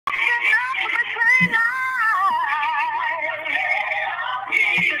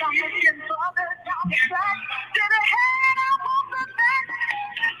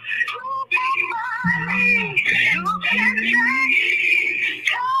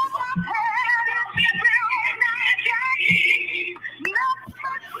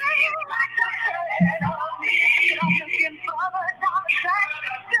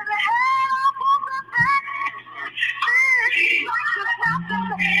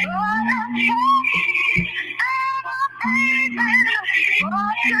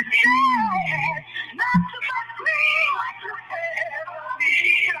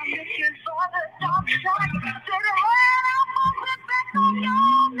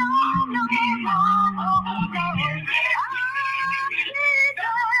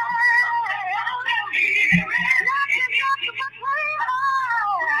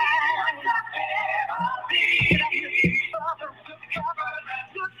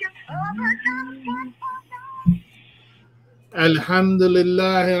الحمد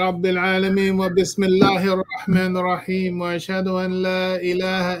لله رب العالمين وبسم الله الرحمن الرحيم وأشهد أن لا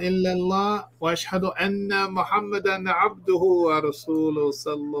إله إلا الله وأشهد أن محمدا عبده ورسوله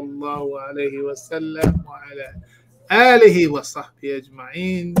صلى الله عليه وسلم وعلى آله وصحبه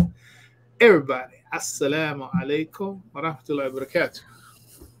أجمعين. Everybody, Assalamu alaikum wa rahmatullahi wa barakatuh.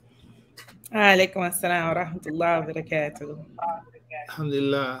 Alaikum assalam wa rahmatullahi wa barakatuh.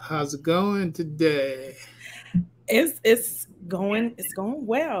 Alhamdulillah, how's it going today? It's going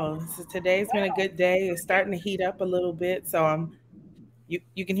well. So today's been a good day. It's starting to heat up a little bit. So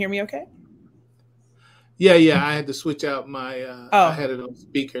you can hear me okay? Yeah. I had to switch out my I had it on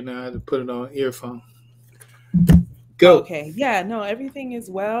speaker, now I had to put it on earphone. Go. Okay. Yeah, no, everything is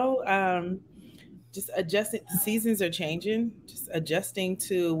well. Just adjusting. The seasons are changing, just adjusting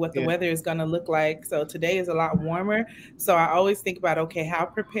to what the weather is going to look like. So today is a lot warmer. So I always think about, okay, how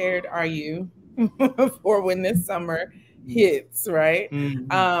prepared are you for when this summer hits, right?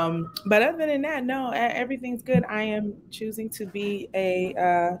 Mm-hmm. But other than that, no, everything's good. I am choosing to be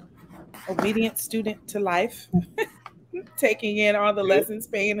a obedient student to life, taking in all the lessons,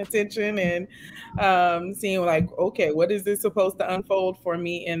 paying attention, and seeing like, okay, what is this supposed to unfold for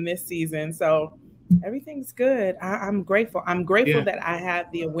me in this season? So everything's good. I'm grateful. I'm grateful that I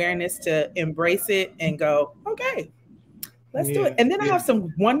have the awareness to embrace it and go, okay, let's do it. And then I have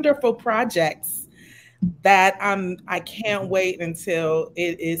some wonderful projects that I can't wait until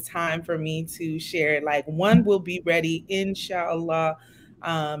it is time for me to share. Like one will be ready, inshallah,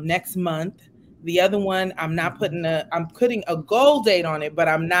 next month. The other one, I'm putting a goal date on it, but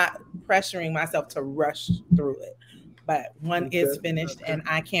I'm not pressuring myself to rush through it. But one is finished, and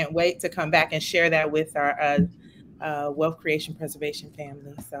I can't wait to come back and share that with our Wealth Creation Preservation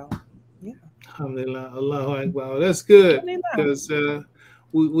family. So, yeah. Alhamdulillah, Allahu Akbar. That's good, because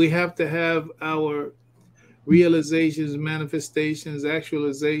we have to have our realizations, manifestations,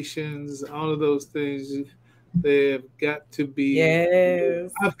 actualizations, all of those things. They've got to be.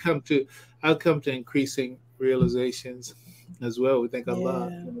 Yes. I've come to increasing realizations as well. We thank Allah.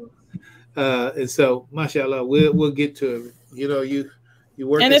 And so, mashallah, we'll get to it. You know, you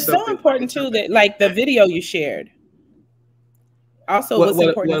work. And it's so important too that, like, the video you shared. Also, what's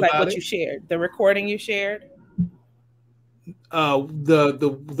important is like what you shared, the recording you shared.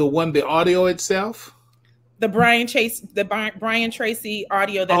 The audio itself. The Brian Tracy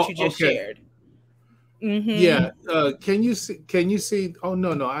audio that you just shared. Mm-hmm. Yeah. Can you see? Oh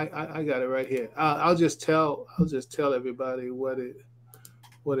no, I got it right here. I'll just tell everybody what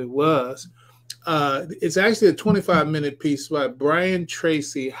it was. It's actually a 25-minute piece by Brian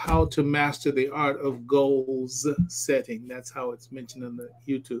Tracy, How to Master the Art of Goals Setting. That's how it's mentioned on the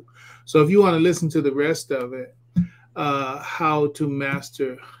YouTube. So if you want to listen to the rest of it, How to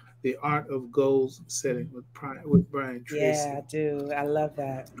Master the Art of Goals Setting with Brian Tracy. Yeah, I do. I love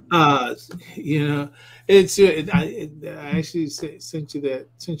that. You know, I actually sent you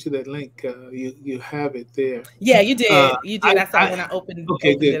that link. You have it there. Yeah, you did. You did. I saw when I opened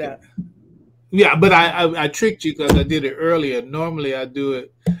it up. Yeah, but I tricked you because I did it earlier. Normally I do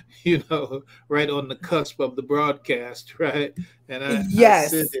it, you know, right on the cusp of the broadcast, right? And I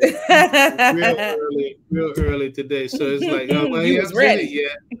sent it real early today. So it's like, oh, well, you was ready.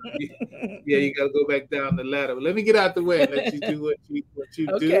 Yeah, you got to go back down the ladder. But let me get out the way and let you do what you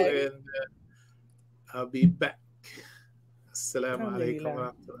do, and I'll be back. Assalamu alaikum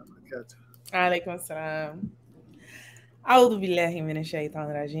wa rahmatullahi wa barakatuh. Alaikum assalam. أعوذ بالله من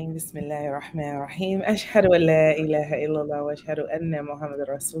الشيطان الرجيم بسم الله الرحمن الرحيم أشهد أن لا إله إلا الله وأشهد أن محمد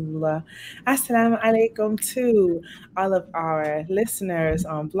رسول الله. Assalamu alaikum to all of our listeners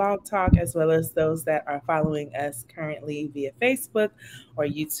on Blog Talk, as well as those that are following us currently via Facebook or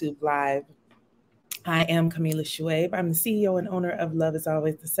YouTube Live. I am Camila Shuaib. I'm the CEO and owner of Love is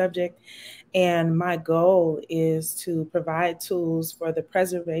Always the Subject. And my goal is to provide tools for the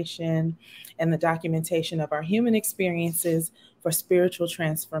preservation and the documentation of our human experiences for spiritual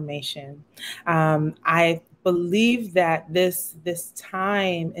transformation. I believe that this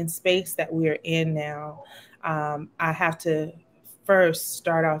time and space that we are in now, I have to first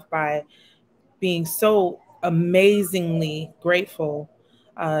start off by being so amazingly grateful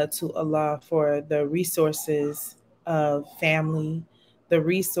to Allah for the resources of family, the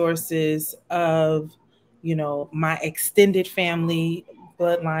resources of, you know, my extended family,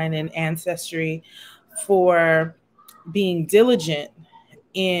 bloodline, and ancestry, for being diligent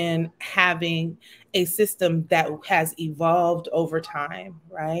in having a system that has evolved over time,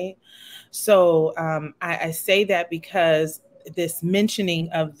 right? So I say that because this mentioning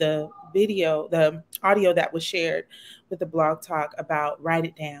of the audio that was shared with the Blog Talk about write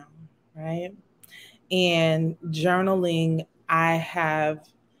it down, right? And journaling, I have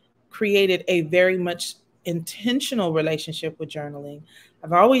created a very much intentional relationship with journaling.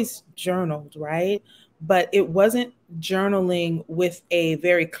 I've always journaled, right? But it wasn't journaling with a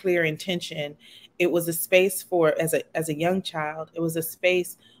very clear intention. It was a space for, as a young child, it was a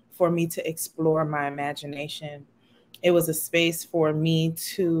space for me to explore my imagination. It was a space for me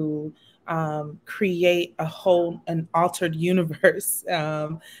to create an altered universe.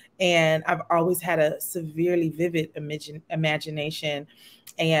 And I've always had a severely vivid imagination,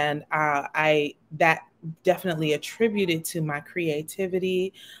 and I that definitely attributed to my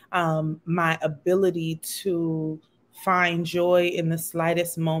creativity, my ability to find joy in the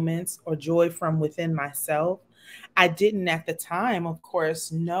slightest moments or joy from within myself. I didn't at the time, of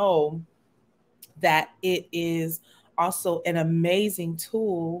course, know that it is also an amazing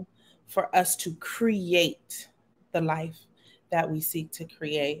tool for us to create the life that we seek to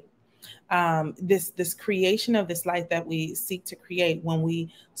create. This creation of this life that we seek to create, when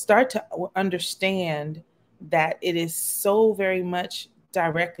we start to understand that it is so very much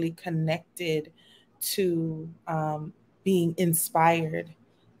directly connected to being inspired,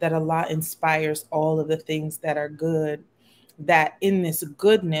 that Allah inspires all of the things that are good, that in this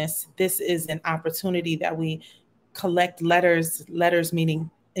goodness, this is an opportunity that we collect letters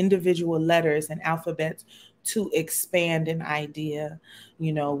meaning individual letters and alphabets to expand an idea.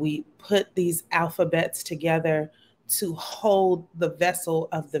 You know, we put these alphabets together to hold the vessel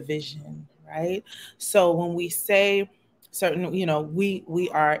of the vision, right? So when we say certain, you know, we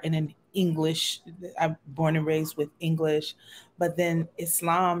are in an English, I'm born and raised with English, but then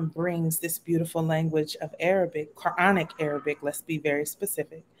Islam brings this beautiful language of Arabic, Quranic Arabic, let's be very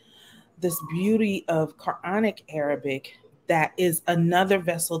specific, this beauty of Quranic Arabic that is another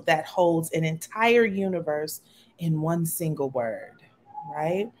vessel that holds an entire universe in one single word,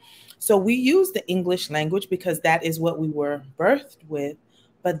 right? So we use the English language because that is what we were birthed with.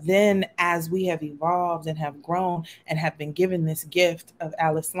 But then as we have evolved and have grown and have been given this gift of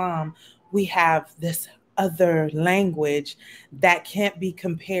Al Islam, we have this other language that can't be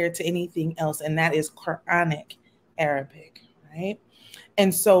compared to anything else, and that is Quranic Arabic, right?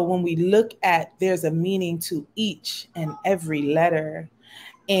 And so when we look at, there's a meaning to each and every letter,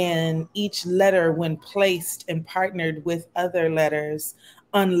 and each letter, when placed and partnered with other letters,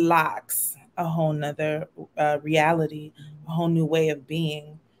 unlocks a whole nother reality, a whole new way of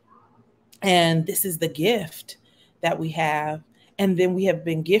being. And this is the gift that we have. And then we have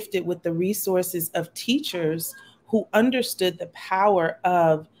been gifted with the resources of teachers who understood the power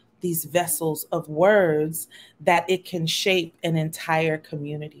of these vessels of words, that it can shape an entire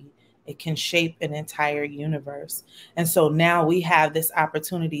community. It can shape an entire universe. And so now we have this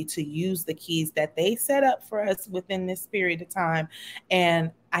opportunity to use the keys that they set up for us within this period of time. And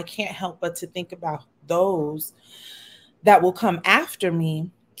I can't help but to think about those that will come after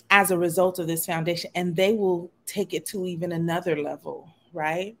me as a result of this foundation, and they will take it to even another level,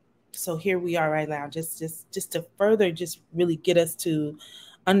 right? So here we are right now, just to further just really get us to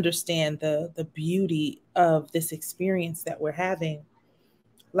understand the beauty of this experience that we're having.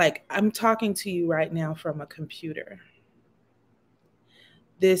 Like, I'm talking to you right now from a computer.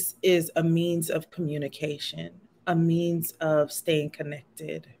 This is a means of communication, a means of staying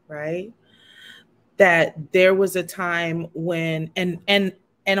connected, right? That there was a time when, and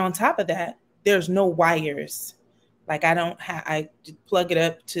on top of that, there's no wires. Like, I plug it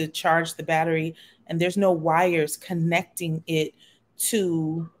up to charge the battery, and there's no wires connecting it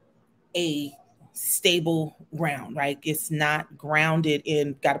to a stable ground, right? It's not grounded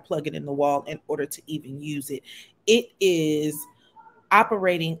in, got to plug it in the wall in order to even use it. It is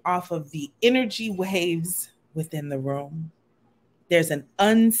operating off of the energy waves within the room. There's an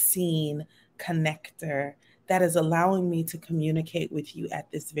unseen connector that is allowing me to communicate with you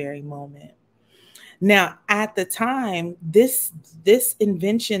at this very moment. Now, at the time, this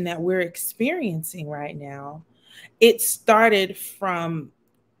invention that we're experiencing right now, it started from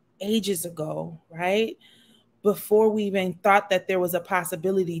ages ago, right? Before we even thought that there was a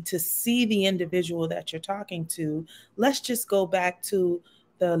possibility to see the individual that you're talking to. Let's just go back to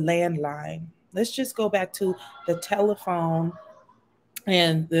the landline. Let's just go back to the telephone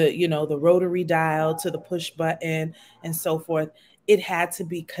and the rotary dial to the push button and so forth. It had to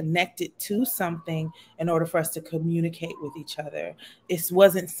be connected to something in order for us to communicate with each other. It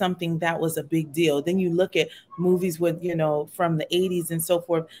wasn't something that was a big deal. Then you look at movies with, from the 80s and so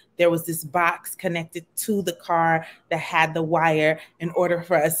forth, there was this box connected to the car that had the wire in order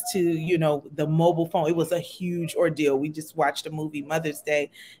for us to, the mobile phone. It was a huge ordeal. We just watched a movie, Mother's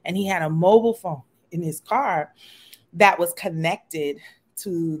Day, and he had a mobile phone in his car that was connected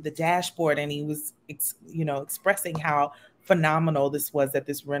to the dashboard, and he was, expressing how phenomenal this was, that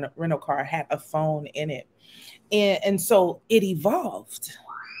this rental car had a phone in it. And so it evolved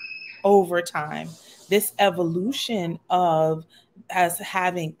over time. This evolution of us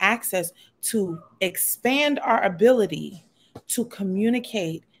having access to expand our ability to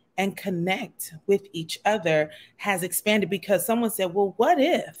communicate and connect with each other has expanded, because someone said, well, what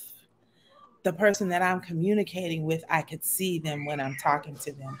if the person that I'm communicating with, I could see them when I'm talking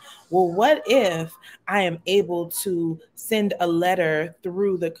to them? Well, what if I am able to send a letter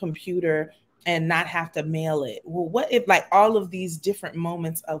through the computer and not have to mail it? Well, what if, like, all of these different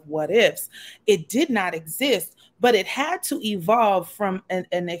moments of what ifs, it did not exist, but it had to evolve from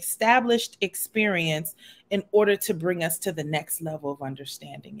an established experience in order to bring us to the next level of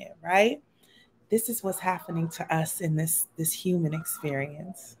understanding it, right? This is what's happening to us in this human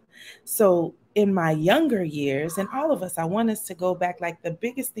experience. So in my younger years, and all of us, I want us to go back. Like, the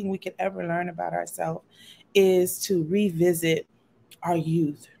biggest thing we could ever learn about ourselves is to revisit our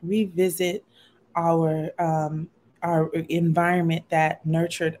youth, revisit our environment that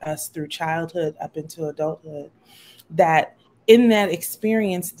nurtured us through childhood up into adulthood. That in that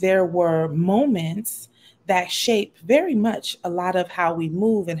experience, there were moments that shape very much a lot of how we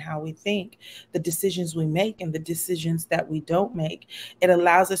move and how we think, the decisions we make and the decisions that we don't make. It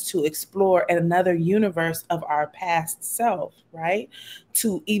allows us to explore another universe of our past self, right?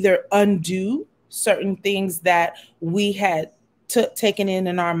 To either undo certain things that we had taken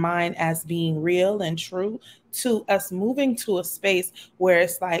in our mind as being real and true, to us moving to a space where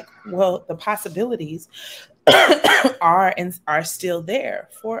it's like, well, the possibilities are still there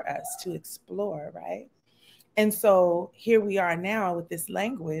for us to explore, right? And so here we are now with this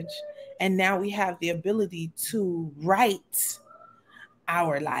language, and now we have the ability to write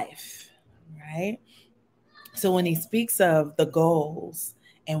our life, right? So when he speaks of the goals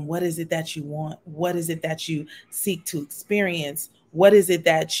and what is it that you want, what is it that you seek to experience, what is it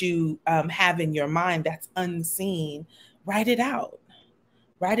that you have in your mind that's unseen, write it out.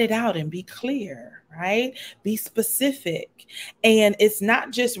 Write it out and be clear, right? Be specific. And it's not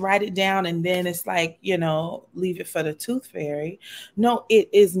just write it down and then it's like, leave it for the tooth fairy. No, it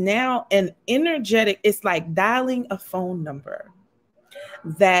is now an energetic, it's like dialing a phone number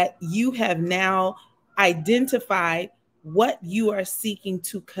that you have now identified what you are seeking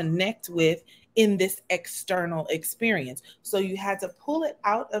to connect with in this external experience. So you had to pull it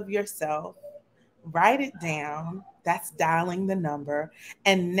out of yourself, write it down. That's dialing the number.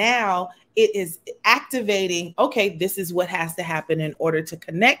 And now it is activating, okay, this is what has to happen in order to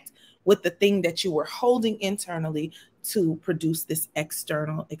connect with the thing that you were holding internally to produce this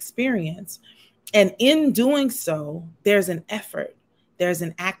external experience. And in doing so, there's an effort, there's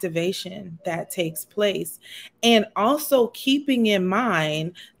an activation that takes place. And also keeping in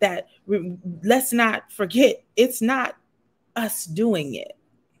mind that, let's not forget, it's not us doing it.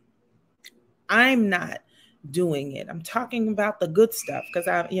 I'm not doing it. I'm talking about the good stuff, because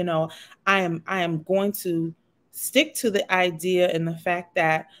I am going to stick to the idea and the fact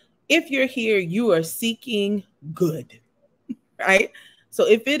that if you're here, you are seeking good, right? So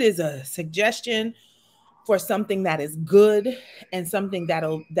if it is a suggestion for something that is good and something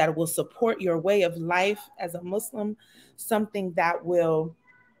that will support your way of life as a Muslim, something that will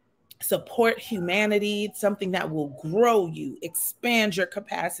support humanity, something that will grow you, expand your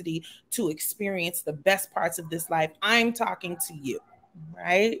capacity to experience the best parts of this life, I'm talking to you,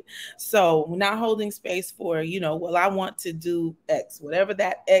 right? So we're not holding space for, well, I want to do X, whatever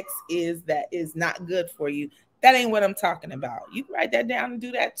that X is that is not good for you. That ain't what I'm talking about. You can write that down and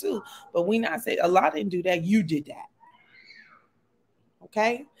do that too. But we not say, Allah didn't do that, you did that.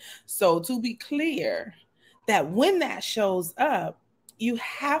 Okay? So to be clear, that when that shows up, you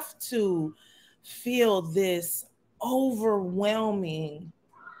have to feel this overwhelming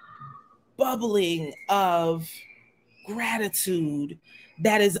bubbling of gratitude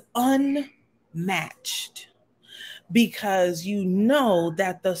that is unmatched, because you know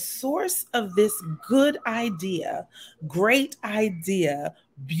that the source of this good idea, great idea,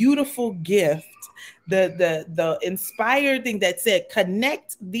 beautiful gift, the inspired thing that said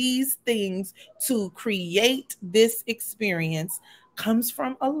connect these things to create this experience, comes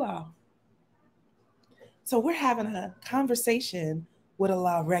from Allah. So we're having a conversation with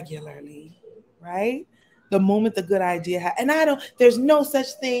Allah regularly, right? The moment the good idea, there's no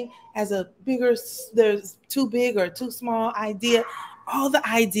such thing as there's too big or too small idea. All the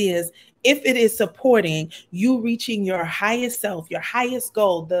ideas, if it is supporting you reaching your highest self, your highest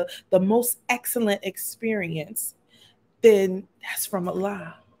goal, the most excellent experience, then that's from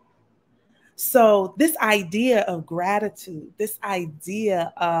Allah. So this idea of gratitude, this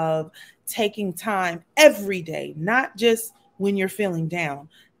idea of taking time every day, not just when you're feeling down,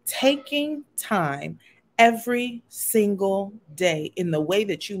 taking time every single day in the way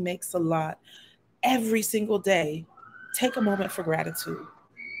that you make salat every single day, take a moment for gratitude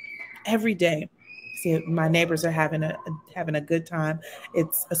every day. See, my neighbors are having a good time.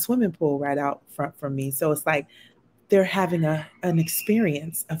 It's a swimming pool right out front from me, so it's like they're having an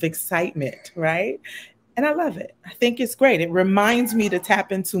experience of excitement, right? And I love it. I think it's great. It reminds me to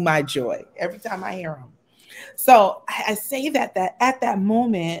tap into my joy every time I hear them. So I say that at that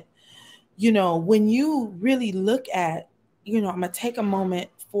moment, when you really look at, I'm gonna take a moment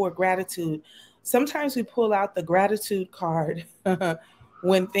for gratitude. Sometimes we pull out the gratitude card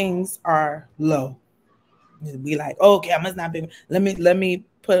when things are low. Be like, okay, I must not be. Let me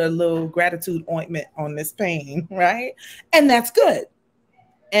put a little gratitude ointment on this pain, right? And that's good.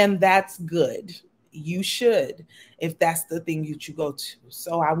 And that's good. You should, if that's the thing that you go to.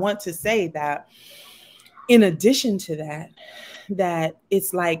 So I want to say that in addition to that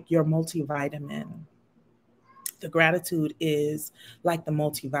it's like your multivitamin. The gratitude is like the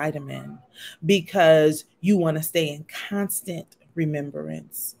multivitamin because you want to stay in constant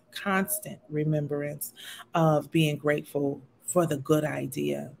remembrance of being grateful for the good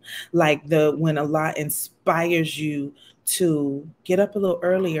idea. Like when Allah inspires you to get up a little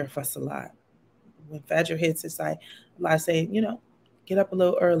earlier for Salat. When Fajr hits, it's like Allah say, get up a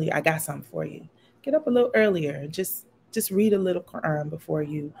little earlier. I got something for you. Get up a little earlier. Just read a little Quran before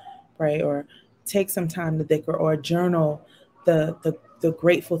you pray, or take some time to dhikr, or journal the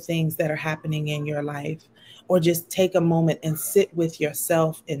grateful things that are happening in your life, or just take a moment and sit with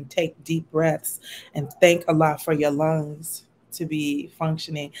yourself and take deep breaths and thank Allah for your lungs to be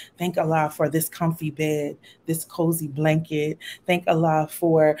functioning. Thank Allah for this comfy bed, this cozy blanket. Thank Allah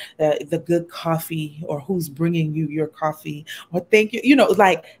for the good coffee, or who's bringing you your coffee. Or thank you,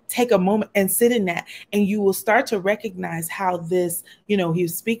 like take a moment and sit in that, and you will start to recognize how this, he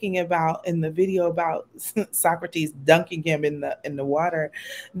was speaking about in the video about Socrates dunking him in the water,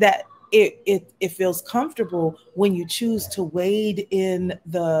 that it feels comfortable when you choose to wade in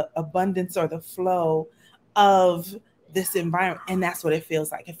the abundance or the flow of this environment. And that's what it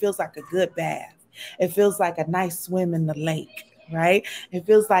feels like. It feels like a good bath. It feels like a nice swim in the lake, right? It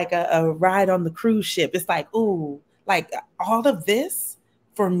feels like a ride on the cruise ship. It's like, ooh, like all of this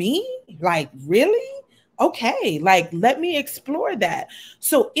for me? Like, really? Okay, like let me explore that.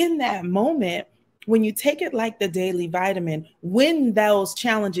 So in that moment, when you take it like the daily vitamin, when those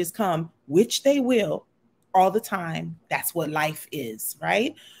challenges come, which they will all the time, that's what life is,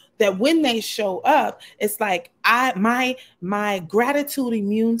 right? That when they show up, it's like my gratitude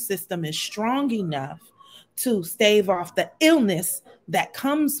immune system is strong enough to stave off the illness that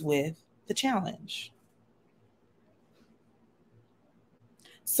comes with the challenge.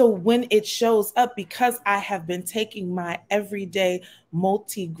 So when it shows up, because I have been taking my everyday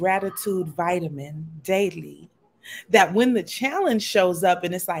multi-gratitude vitamin daily, that when the challenge shows up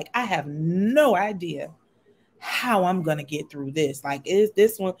and it's like, I have no idea how I'm going to get through this. Like, is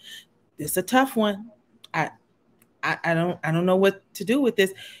this one, this a tough one? I don't know what to do with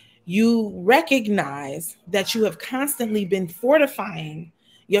this. You recognize that you have constantly been fortifying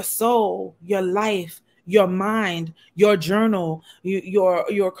your soul, your life, your mind, your journal,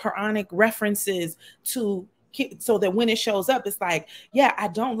 your Quranic references to so that when it shows up, it's like, yeah, I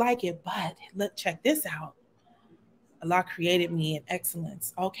don't like it, but let's check this out. Allah created me in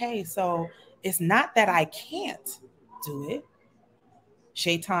excellence. Okay, so it's not that I can't do it.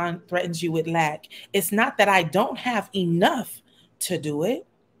 Shaitan threatens you with lack. It's not that I don't have enough to do it.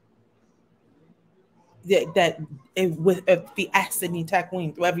 With the asini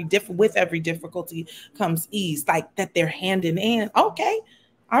takwin, with every difficulty comes ease, like that they're hand in hand. Okay,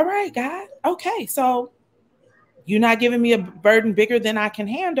 all right, God. Okay, so you're not giving me a burden bigger than I can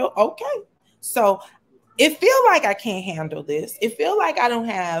handle. Okay, so it feel like I can't handle this. It feel like I don't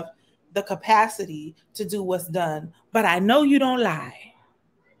have the capacity to do what's done, but I know you don't lie.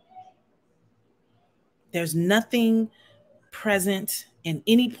 There's nothing present in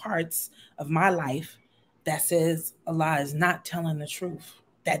any parts of my life that says Allah is not telling the truth.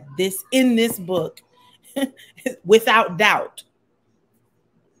 That this in this book, without doubt,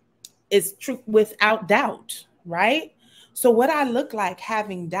 is true without doubt, right? So what I look like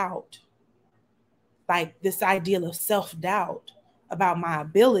having doubt, like this ideal of self-doubt about my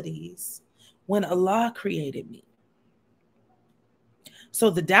abilities, when Allah created me. So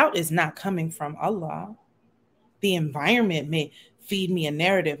the doubt is not coming from Allah. The environment may feed me a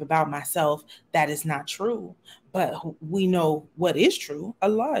narrative about myself that is not true. But we know what is true.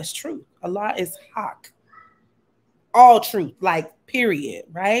 Allah is truth. Allah is haq. All truth, like period,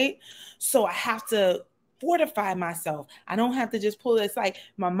 right? So I have to fortify myself. I don't have to just pull it. It's like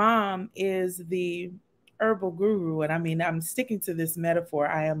my mom is the herbal guru. And I mean, I'm sticking to this metaphor.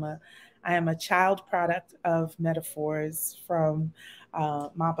 I am a child product of metaphors from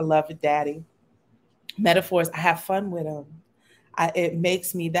my beloved daddy. Metaphors, I have fun with them. It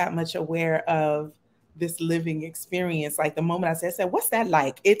makes me that much aware of this living experience. Like the moment I said, what's that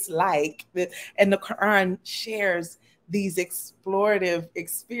like? It's like, and the Quran shares these explorative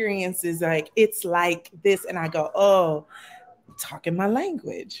experiences. Like, it's like this. And I go, oh, talking my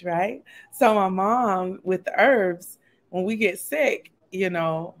language, right? So my mom with the herbs, when we get sick, you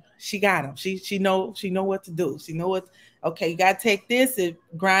know, she got them. She know what to do. She know what. Okay, you gotta take this and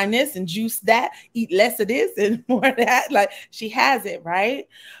grind this and juice that. Eat less of this and more of that. Like, she has it, right?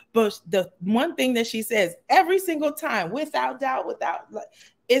 But the one thing that she says every single time, without doubt,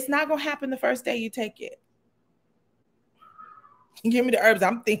 it's not gonna happen the first day you take it. Give me the herbs.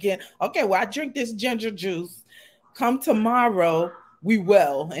 I'm thinking, okay, well, I drink this ginger juice. Come tomorrow, we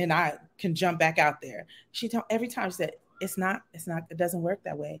will, and I can jump back out there. She told every time, she said, it doesn't work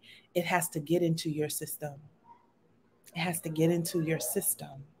that way. It has to get into your system. It has to get into your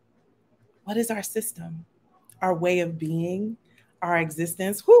system. What is our system? Our way of being, our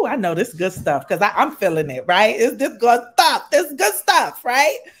existence. Whoo, I know this good stuff because I'm feeling it, right? It's this good stuff. It's good stuff,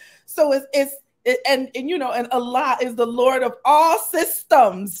 right? So and you know, and Allah is the Lord of all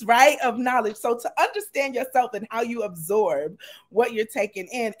systems, right, of knowledge. So to understand yourself and how you absorb what you're taking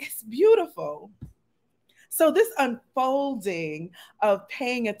in, it's beautiful. So this unfolding of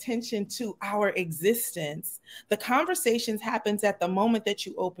paying attention to our existence, the conversations happens at the moment that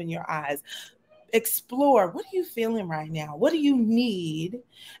you open your eyes. Explore, what are you feeling right now? What do you need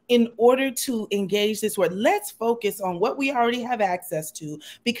in order to engage this word? Let's focus on what we already have access to,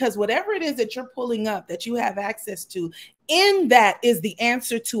 because whatever it is that you're pulling up that you have access to, in that is the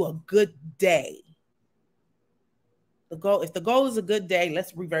answer to a good day. If the goal is a good day,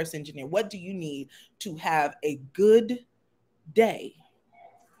 let's reverse engineer. What do you need to have a good day?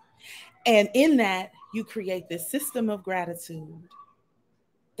 And in that, you create this system of gratitude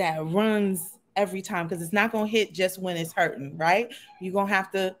that runs every time, because it's not going to hit just when it's hurting, right? You're going to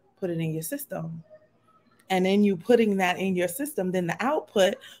have to put it in your system. And then you putting that in your system, then the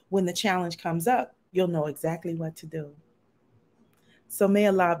output, when the challenge comes up, you'll know exactly what to do. So may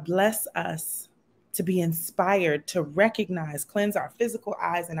Allah bless us to be inspired to recognize, cleanse our physical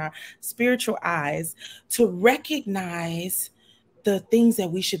eyes and our spiritual eyes, to recognize the things that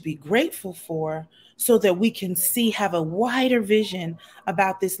we should be grateful for, so that we can have a wider vision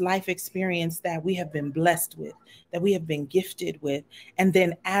about this life experience that we have been blessed with, that we have been gifted with. And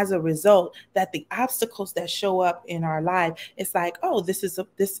then as a result, that the obstacles that show up in our life, it's like, oh, this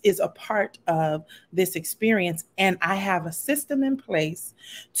is a part of this experience. And I have a system in place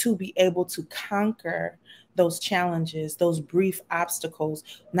to be able to conquer those challenges, those brief obstacles,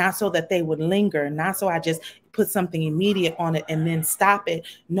 not so that they would linger, not so I just put something immediate on it and then stop it.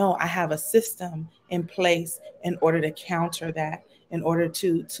 No, I have a system in place in order to counter that, in order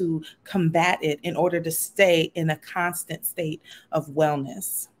to combat it, in order to stay in a constant state of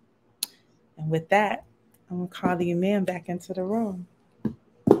wellness. And with that, I'm going to call the man back into the room.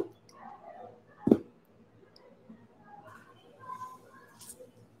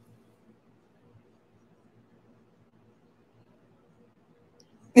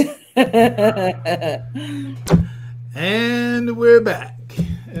 And we're back.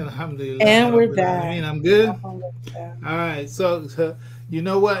 Alhamdulillah. And we're back. I'm good. All right. So you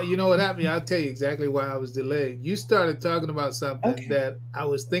know what happened? I'll tell you exactly why I was delayed. You started talking about something that I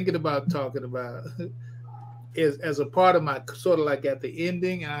was thinking about talking about as a part of my, sort of like at the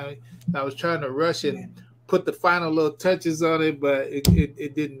ending. I was trying to rush and put the final little touches on it, but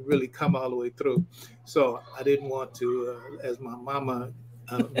it didn't really come all the way through. So I didn't want to, as my mama,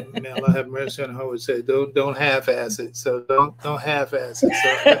 may Allah have mercy on her, would say, don't half-ass it. So don't half-ass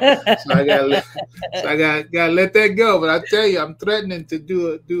it. So I gotta let that go. But I tell you, I'm threatening to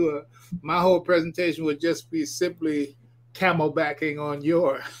do my whole presentation would just be simply camelbacking on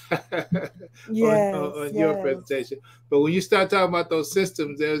your your presentation. But when you start talking about those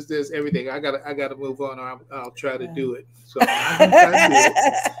systems, there's everything. I gotta move on, or I'll try to do it. So I'm gonna try to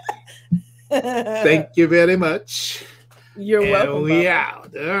do it. Thank you very much. You're welcome. We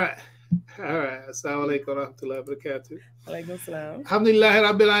out. All right. Assalamu alaikum wa rahmatullahi wa barakatuh. Alaikum salam.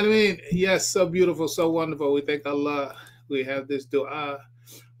 Alhamdulillah Rabbil Alameen. Yes, so beautiful, so wonderful. We thank Allah. We have this dua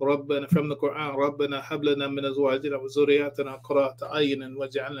ربنا from the Quran ربنا هب لنا من أزواجنا وذرياتنا قرة أعين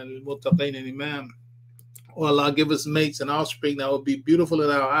واجعلنا للمتقين إماما. Oh Allah, give us mates and offspring that will be beautiful in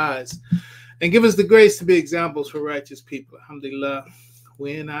our eyes, and give us the grace to be examples for righteous people. Alhamdulillah,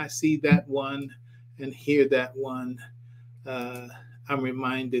 when I see that one and hear that one, I'm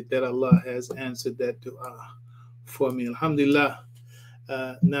reminded that Allah has answered that dua for me. Alhamdulillah.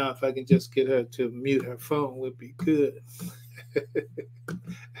 Now, if I can just get her to mute her phone, would be good.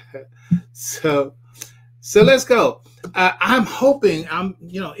 So let's go. I'm hoping,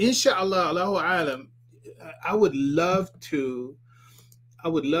 inshallah, Allahu alam, I would love to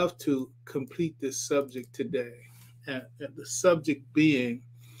complete this subject today. The subject being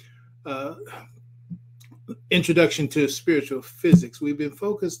introduction to spiritual physics. We've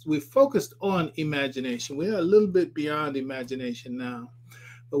focused on imagination. We're a little bit beyond imagination now,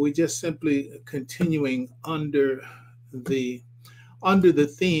 but we're just simply continuing under the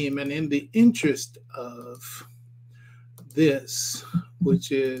theme and in the interest of this,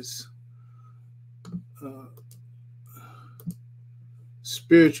 which is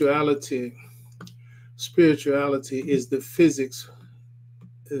spirituality. Spirituality is the physics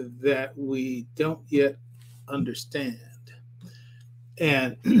that we don't yet understand,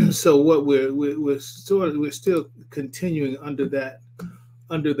 and so what we're still continuing under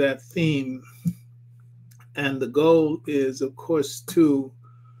that theme, and the goal is, of course, to,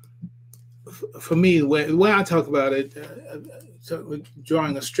 for me, the way I talk about it,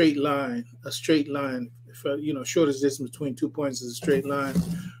 drawing a straight line, shortest distance between 2 points is a straight line,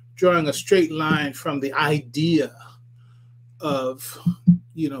 drawing a straight line from the idea of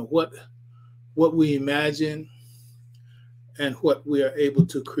what we imagine and what we are able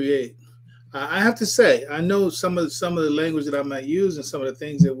to create. I have to say, I know some of the language that I might use and some of the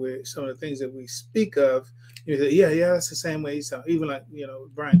things that we speak of. You say, yeah, that's the same way you sound. Even like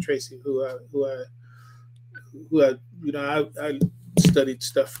Brian Tracy, who I studied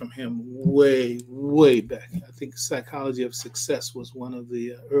stuff from him way back. I think Psychology of Success was one of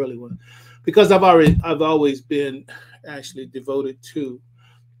the early ones, because I've always been actually devoted to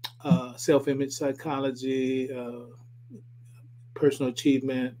self-image psychology, personal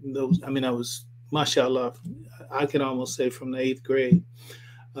achievement. I was, mashallah, I can almost say from the 8th grade.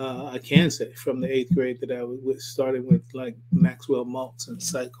 I can say from the 8th grade that I was starting with like Maxwell Maltz and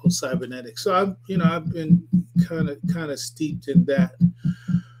cybernetics. So I've been kind of steeped in that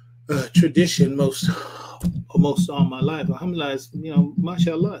tradition almost all my life. Alhamdulillah,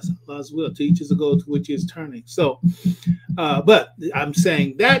 mashallah, it's Allah's will. To each is a goal to which he is turning. So, but I'm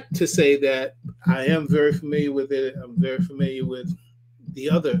saying that to say that I am very familiar with it. I'm very familiar with the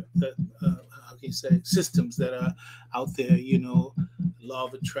other, how can you say, systems that are out there. Law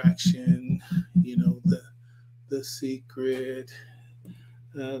of attraction. The secret,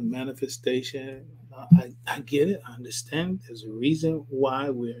 manifestation. I get it. I understand. There's a reason why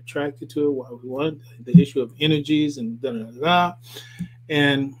we're attracted to it, why we want it, the issue of energies and da.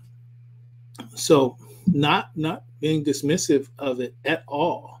 And so not being dismissive of it at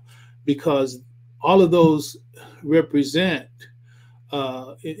all, because all of those represent,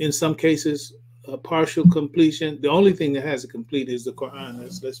 in some cases, a partial completion. The only thing that has a complete is the Quran.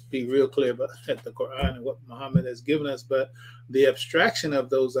 Let's be real clear about the Quran and what Muhammad has given us. But the abstraction of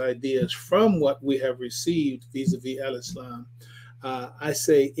those ideas from what we have received vis-a-vis al-Islam, I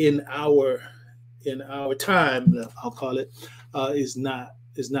say in our time, I'll call it, is not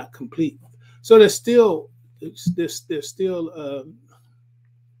complete. So there's still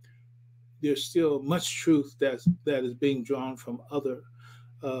much truth that is being drawn from other,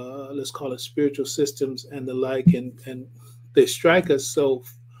 let's call it, spiritual systems and the like, and they strike us so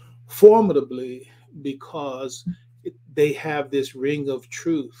formidably because they have this ring of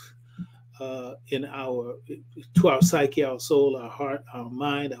truth to our psyche, our soul, our heart, our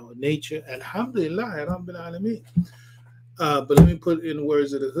mind, our nature. Alhamdulillah, Rabbil Alameen. But let me put it in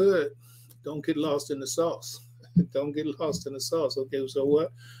words of the hood: don't get lost in the sauce. Don't get lost in the sauce. Okay, so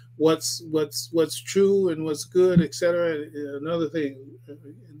what's true and what's good, etc. Another thing,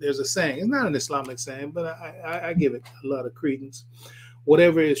 there's a saying. It's not an Islamic saying, but I give it a lot of credence.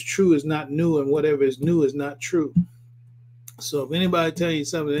 Whatever is true is not new, and whatever is new is not true. So if anybody tell you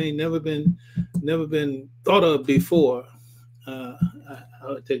something that ain't never been thought of before,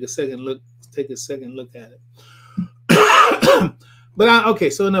 I'll take a second look at it. But okay,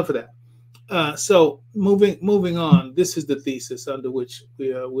 so enough of that. So moving on, this is the thesis under which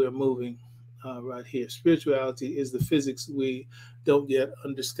we're moving right here. Spirituality is the physics we don't yet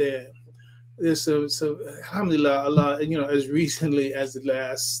understand. There's so alhamdulillah, Allah, as recently as the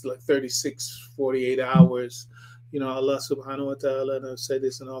last 36, 48 hours, Allah subhanahu wa ta'ala, and I say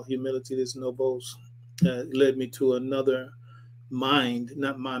this in all humility, this no boast, led me to another mind,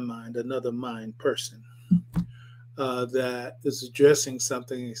 not my mind, another mind person that is addressing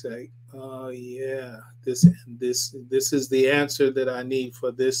something. He's like, oh yeah, this is the answer that I need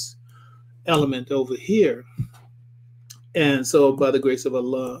for this element over here. And so, by the grace of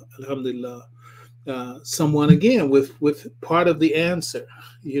Allah, alhamdulillah, someone again with part of the answer,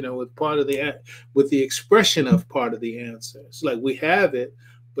 with part of with the expression of part of the answer. It's like we have it,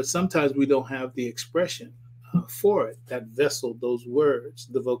 but sometimes we don't have the expression for it, that vessel, those words,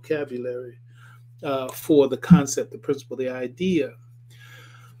 the vocabulary for the concept, the principle, the idea.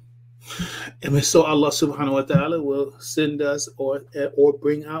 And so Allah subhanahu wa ta'ala will send us or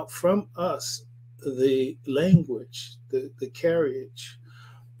bring out from us the language, the carriage,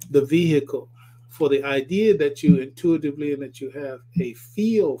 the vehicle for the idea that you intuitively and that you have a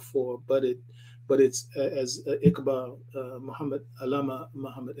feel for, but it's as Iqbal, Allama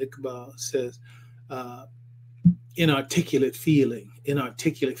Muhammad Iqbal says, inarticulate feeling.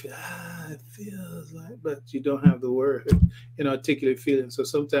 It feels like, but you don't have the word, inarticulate feeling. So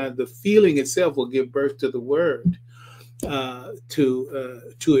sometimes the feeling itself will give birth to the word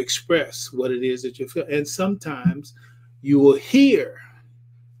to express what it is that you feel. And sometimes you will hear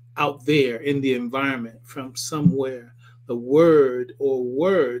out there in the environment from somewhere the word or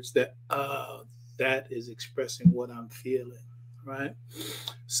words that that is expressing what I'm feeling, right?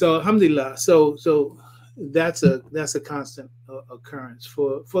 So alhamdulillah, so that's a constant occurrence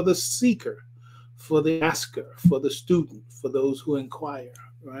for the seeker, for the asker, for the student, for those who inquire,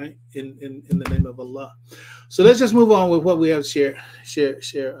 right? In the name of Allah. So let's just move on with what we have to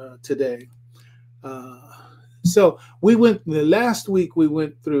share today. So last week we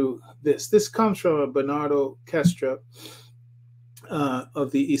went through this. This comes from Bernardo Kestra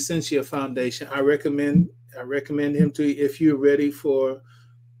of the Essentia Foundation. I recommend him to you if you're ready for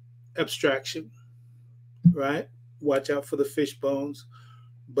abstraction, right? Watch out for the fish bones,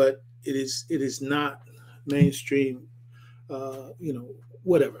 but it is not mainstream,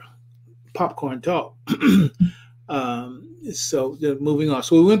 whatever, popcorn talk. So moving on.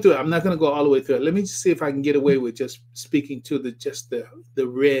 So we went through it. I'm not going to go all the way through it. Let me just see if I can get away with just speaking to the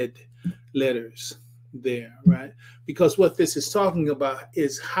red letters there, right? Because what this is talking about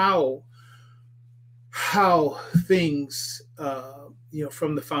is how things,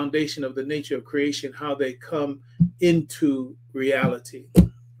 from the foundation of the nature of creation, how they come into reality,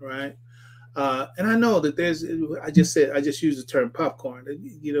 right? And I know that I just used the term popcorn.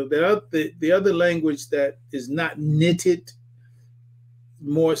 The other language that is not knitted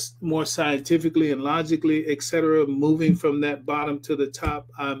more scientifically and logically, etc., moving from that bottom to the top,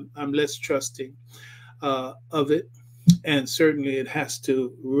 I'm less trusting of it. And certainly it has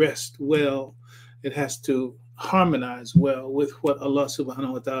to rest well. It has to harmonize well with what Allah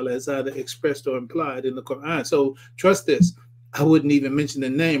subhanahu wa ta'ala has either expressed or implied in the Quran. So trust this. I wouldn't even mention the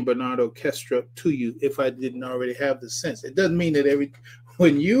name Bernardo Kestra to you if I didn't already have the sense. It doesn't mean that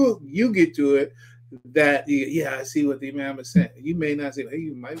when you get to it, that I see what the Imam is saying. You may not say,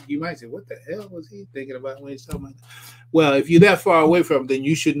 you might say, what the hell was he thinking about when he's talking about that? Well, if you're that far away from him, then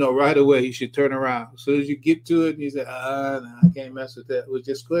you should know right away. You should turn around. As soon as you get to it and you say, no, I can't mess with that. Well,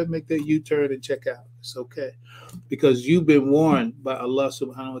 just go ahead and make that U-turn and check out. It's okay. Because you've been warned by Allah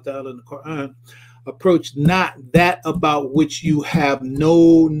subhanahu wa ta'ala in the Quran. Approach not that about which you have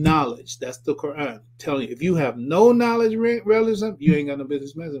no knowledge. That's the Quran telling you. If you have no knowledge relevant, you ain't got no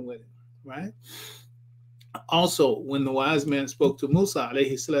business messing with it, right? Also, when the wise man spoke to Musa,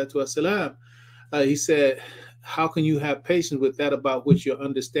 alayhi salatu wasalam, he said, how can you have patience with that about which your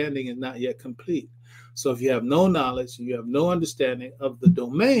understanding is not yet complete? So if you have no knowledge, you have no understanding of the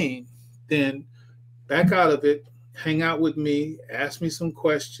domain, then back out of it, hang out with me, ask me some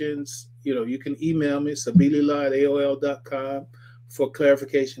questions. You can email me, sabilillah@aol.com for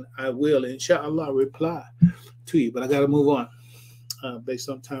clarification. I will, inshallah, reply to you. But I got to move on based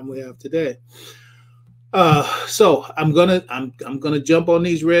on time we have today. So I'm gonna jump on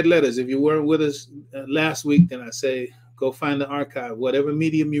these red letters. If you weren't with us last week, then I say go find the archive. Whatever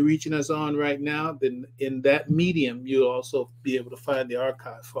medium you're reaching us on right now, then in that medium you'll also be able to find the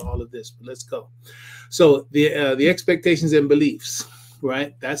archive for all of this. But let's go. So the expectations and beliefs,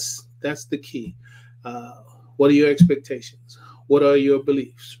 right? That's the key. What are your expectations? What are your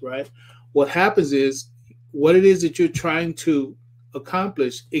beliefs, right? What happens is what it is that you're trying to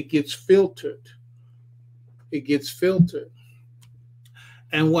accomplish, it gets filtered. It gets filtered.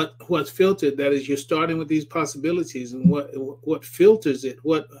 And what's filtered, that is, you're starting with these possibilities, and what filters it,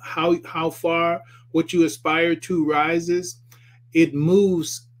 how far what you aspire to rises, it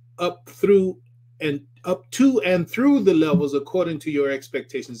moves up through and up to and through the levels according to your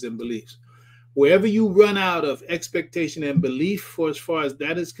expectations and beliefs. Wherever you run out of expectation and belief for as far as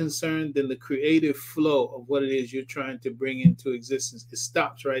that is concerned, then the creative flow of what it is you're trying to bring into existence, it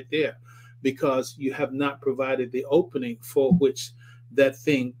stops right there, because you have not provided the opening for which that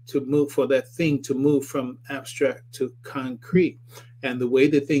thing to move, for that thing to move from abstract to concrete. And the way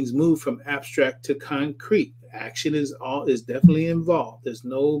that things move from abstract to concrete, action is definitely involved. There's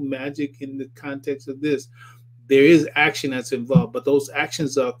no magic in the context of this. There is action that's involved, but those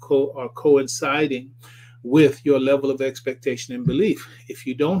actions are coinciding with your level of expectation and belief. If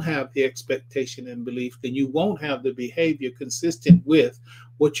you don't have the expectation and belief, then you won't have the behavior consistent with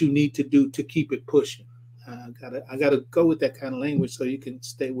what you need to do to keep it pushing. I gotta go with that kind of language so you can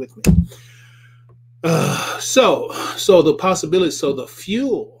stay with me. So the possibility, so the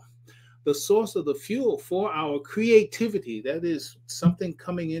fuel, the source of the fuel for our creativity, that is something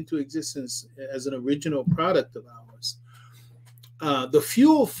coming into existence as an original product of ours. The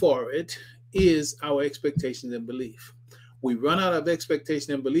fuel for it is our expectations and belief. We run out of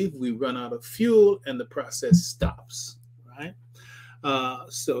expectation and belief, we run out of fuel, and the process stops, right?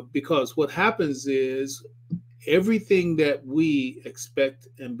 So because what happens is everything that we expect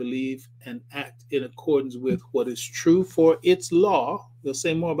and believe and act in accordance with what is true for its law, we'll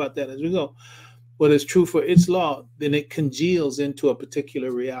say more about that as we go, what is true for its law, then it congeals into a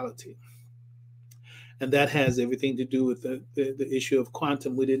particular reality. And that has everything to do with the issue of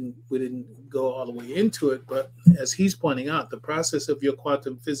quantum. We didn't go all the way into it, but as he's pointing out, the process of your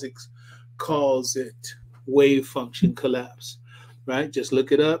quantum physics calls it wave function collapse, right? Just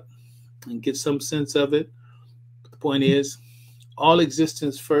look it up and get some sense of it. The point is, all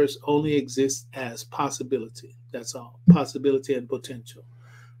existence first only exists as possibility. That's all. Possibility and potential.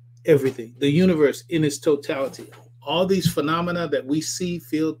 Everything. The universe in its totality. All these phenomena that we see,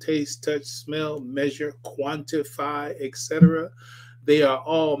 feel, taste, touch, smell, measure, quantify, etc., they are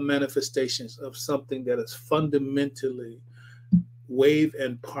all manifestations of something that is fundamentally wave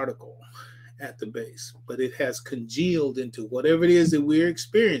and particle at the base. But it has congealed into whatever it is that we're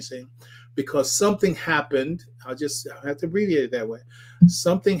experiencing because something happened. I have to abbreviate it that way.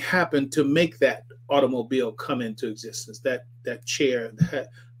 Something happened to make that automobile come into existence, that chair,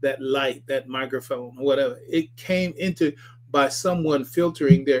 that light, that microphone, whatever. It came into by someone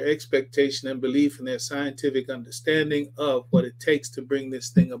filtering their expectation and belief and their scientific understanding of what it takes to bring this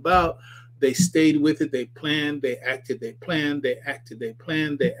thing about. They stayed with it, they planned, they acted, they planned, they acted, they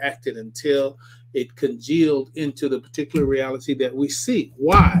planned, they acted until it congealed into the particular reality that we see.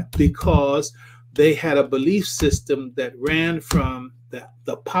 Why? Because they had a belief system that ran from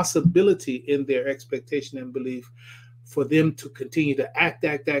the possibility in their expectation and belief for them to continue to act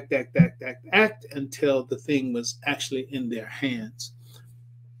until the thing was actually in their hands.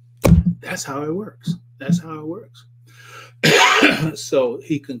 That's how it works. That's how it works. So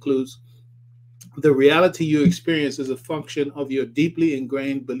he concludes, the reality you experience is a function of your deeply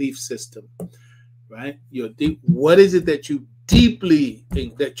ingrained belief system, right? What is it that you deeply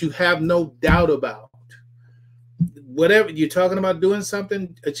think, that you have no doubt about? Whatever you're talking about, doing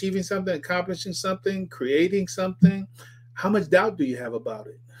something, achieving something, accomplishing something, creating something, how much doubt do you have about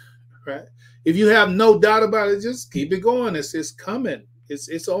it, right? If you have no doubt about it, just keep it going. It's coming.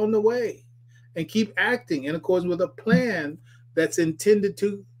 It's on the way. And keep acting in accordance with a plan that's intended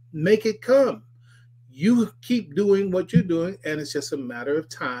to make it come. You keep doing what you're doing, and it's just a matter of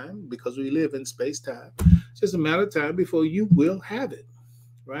time, because we live in space-time. It's just a matter of time before you will have it,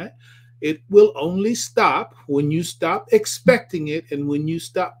 right? It will only stop when you stop expecting it and when you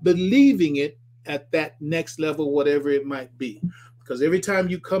stop believing it at that next level, whatever it might be. Because every time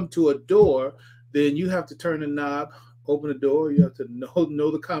you come to a door, then you have to turn the knob, open the door. You have to know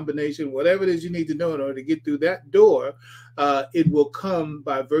the combination, whatever it is you need to know in order to get through that door. It will come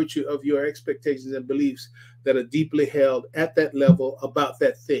by virtue of your expectations and beliefs that are deeply held at that level about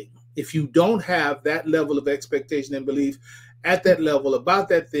that thing. If you don't have that level of expectation and belief at that level about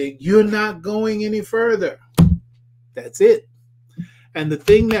that thing, you're not going any further. That's it. And the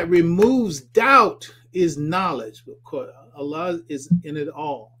thing that removes doubt is knowledge. Of course, Allah is in it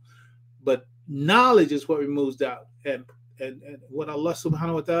all, but knowledge is what removes doubt. And what Allah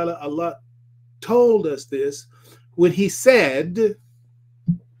subhanahu wa ta'ala, Allah told us this when he said,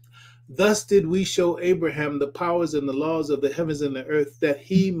 thus did we show Abraham the powers and the laws of the heavens and the earth, that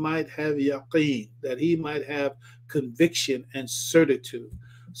he might have yaqeen, that he might have conviction and certitude.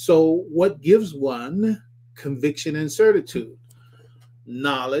 So what gives one conviction and certitude?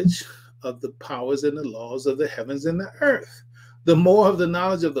 Knowledge of the powers and the laws of the heavens and the earth. The more of the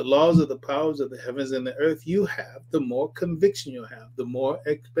knowledge of the laws of the powers of the heavens and the earth you have, the more conviction you'll have, the more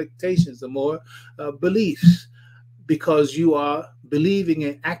expectations, the more beliefs, because you are believing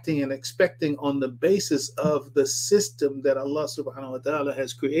and acting and expecting on the basis of the system that Allah subhanahu wa ta'ala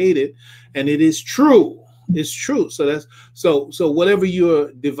has created, and it is true. It's true. So that's so whatever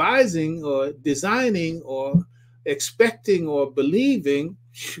you're devising or designing or expecting or believing,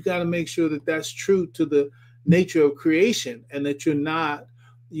 you got to make sure that that's true to the nature of creation, and that you're not,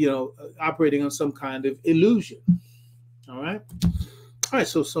 operating on some kind of illusion. All right. All right,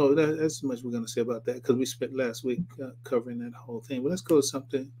 so that's as much we're going to say about that, because we spent last week covering that whole thing. But let's go to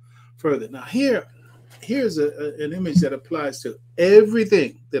something further. Now, here's an image that applies to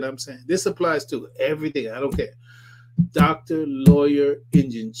everything that I'm saying. This applies to everything. I don't care. Doctor, lawyer,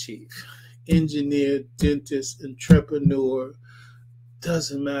 engine chief, engineer, dentist, entrepreneur,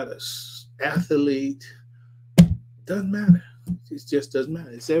 doesn't matter. Athlete, doesn't matter. It just doesn't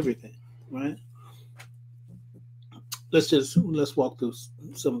matter. It's everything, right? Let's walk through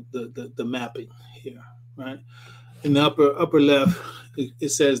some of the mapping here, right? In the upper left, it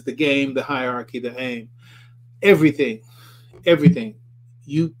says the game, the hierarchy, the aim, everything.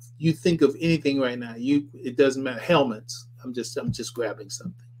 You think of anything right now, it doesn't matter. Helmets. I'm just grabbing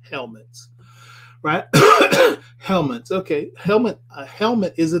something. Helmets, right? Helmets. Okay, a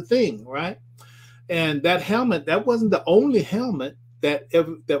helmet is a thing, right? And that helmet, that wasn't the only helmet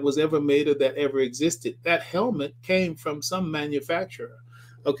that was ever made or that ever existed. That helmet came from some manufacturer.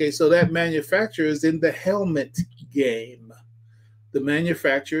 Okay, so that manufacturer is in the helmet game. The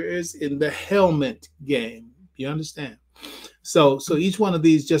manufacturer is in the helmet game. You understand? So each one of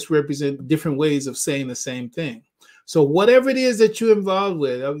these just represent different ways of saying the same thing. So whatever it is that you're involved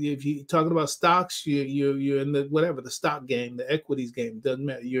with, if you're talking about stocks, you're in the stock game, the equities game, doesn't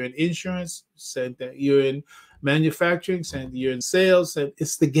matter. You're in insurance, same thing. You're in manufacturing, same thing. You're in sales, same.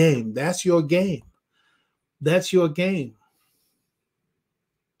 It's the game. That's your game. That's your game.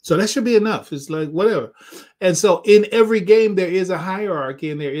 So that should be enough. It's like whatever. And so in every game, there is a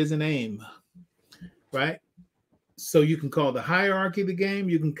hierarchy and there is an aim, right? So you can call the hierarchy the game.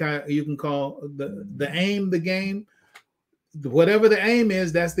 You can call the aim the game. Whatever the aim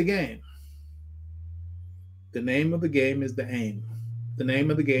is, that's the game. The name of the game is the aim. The name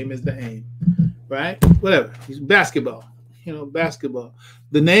of the game is the aim, right? Whatever. Basketball. Basketball.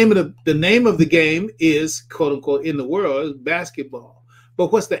 The name of the game is, quote unquote, in the world is basketball.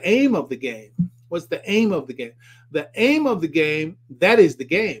 But what's the aim of the game? What's the aim of the game? The aim of the game, that is the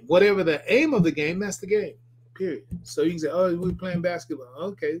game. Whatever the aim of the game, that's the game. Period. So you can say, oh, we're playing basketball.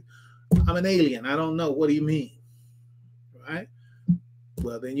 Okay. I'm an alien. I don't know. What do you mean? Right?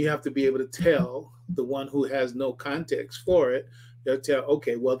 Well, then you have to be able to tell the one who has no context for it. They'll tell,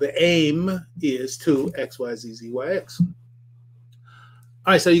 okay, well, the aim is to X, Y, Z, Z, Y, X. All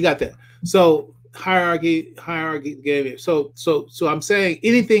right, so you got that. So hierarchy game. So I'm saying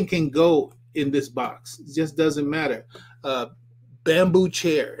anything can go in this box. It just doesn't matter. Bamboo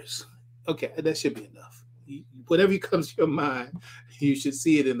chairs. Okay, that should be enough. Whatever comes to your mind, you should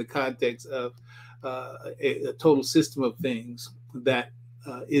see it in the context of a total system of things that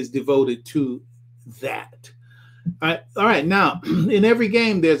is devoted to that. All right. Now, in every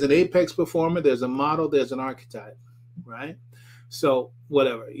game, there's an apex performer, there's a model, there's an archetype, right? So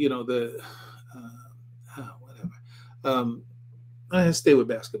whatever, whatever. Let's stay with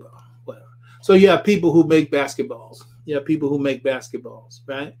basketball. Whatever. So you have people who make basketballs.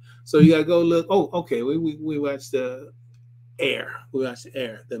 Right? So you gotta go look. Oh, okay. We watched the Air. We watched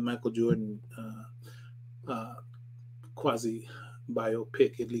Air, the Michael Jordan quasi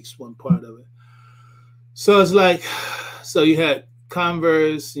biopic, at least one part of it. So it's like, so you had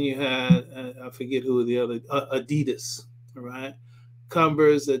Converse, and you had I forget who the other Adidas, right?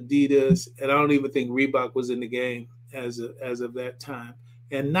 Converse, Adidas, and I don't even think Reebok was in the game as of that time.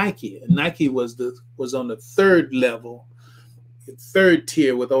 And Nike. And Nike was on the third level, third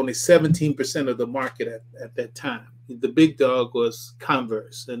tier, with only 17% of the market at that time. The big dog was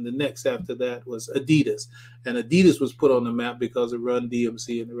Converse, and the next after that was Adidas. And Adidas was put on the map because of Run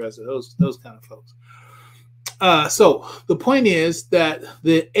DMC and the rest of those kind of folks. So the point is that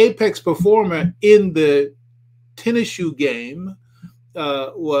the apex performer in the tennis shoe game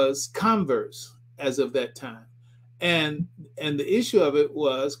was Converse as of that time. And the issue of it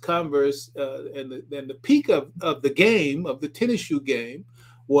was Converse, and the peak of the game, of the tennis shoe game,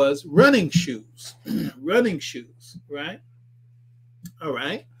 was running shoes, right? All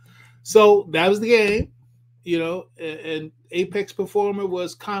right. So that was the game, and apex performer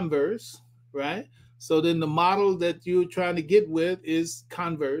was Converse, right? So then the model that you're trying to get with is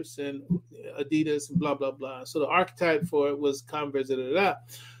Converse and Adidas and blah, blah, blah. So the archetype for it was Converse, da, da, da.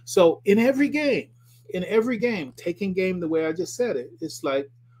 So in every game, taking game the way I just said it, it's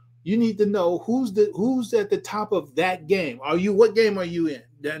like you need to know who's at the top of that game. What game are you in?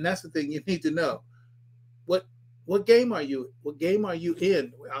 And that's the thing you need to know. What game are you? What game are you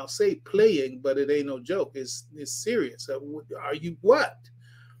in? I'll say playing, but it ain't no joke. It's serious. Are you what?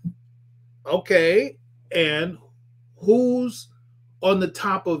 Okay, and who's on the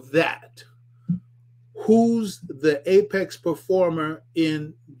top of that? Who's the apex performer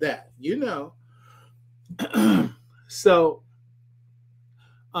in that? So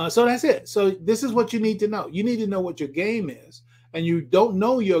that's it. So this is what you need to know. You need to know what your game is, and you don't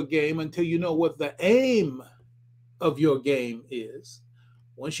know your game until you know what the aim of your game is.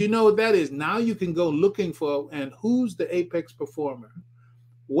 Once you know what that is, now you can go looking for, and who's the apex performer?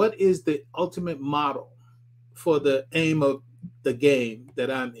 What is the ultimate model for the aim of the game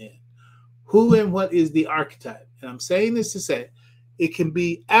that I'm in? Who and what is the archetype? And I'm saying this to say it can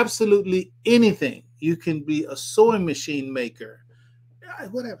be absolutely anything. You can be a sewing machine maker,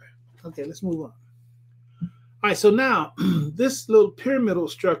 whatever. Okay, let's move on. All right, so now this little pyramidal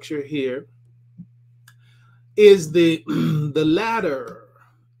structure here is the ladder,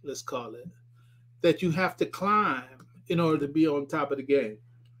 let's call it, that you have to climb in order to be on top of the game.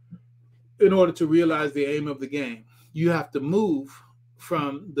 In order to realize the aim of the game, you have to move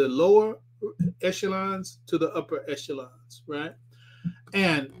from the lower echelons to the upper echelons, right?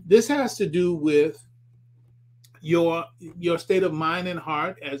 And this has to do with your state of mind and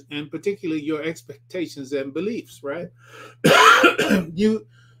heart, and particularly your expectations and beliefs, right?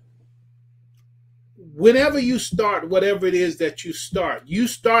 Whenever you start, whatever it is that you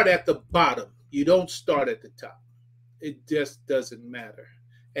start at the bottom. You don't start at the top. It just doesn't matter.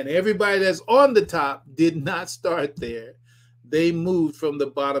 And everybody that's on the top did not start there. They moved from the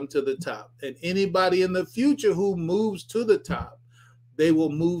bottom to the top. And anybody in the future who moves to the top, they will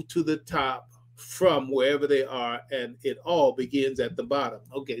move to the top from wherever they are, and it all begins at the bottom.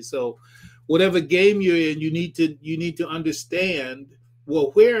 Okay, so whatever game you're in, you need to understand,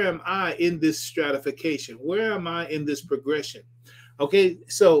 well, where am I in this stratification? Where am I in this progression? Okay,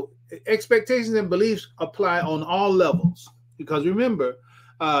 so expectations and beliefs apply on all levels, because remember,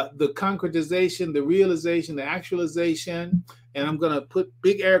 the concretization, the realization, the actualization, and I'm going to put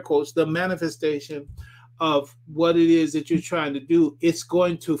big air quotes, the manifestation of what it is that you're trying to do, it's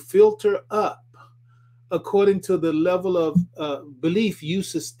going to filter up according to the level of belief you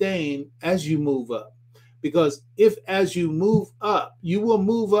sustain as you move up. Because if as you move up, you will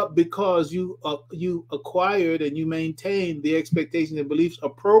move up because you acquired and you maintain the expectations and beliefs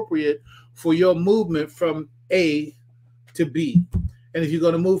appropriate for your movement from A to B. And if you're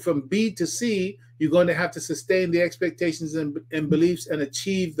going to move from B to C, you're going to have to sustain the expectations and beliefs and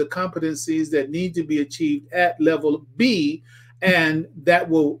achieve the competencies that need to be achieved at level B. And that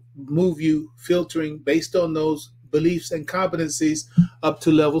will move you filtering based on those beliefs and competencies up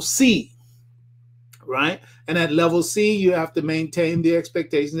to level C, right? And at level C, you have to maintain the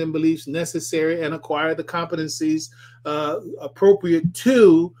expectations and beliefs necessary and acquire the competencies appropriate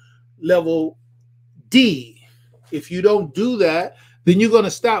to level D. If you don't do that, then you're going to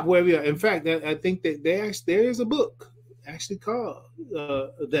stop wherever you are. In fact, I think that there is a book actually called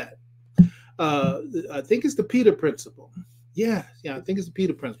that. I think it's the Peter Principle. Yeah, I think it's the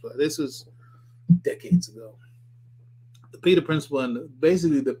Peter Principle. This was decades ago. The Peter Principle, and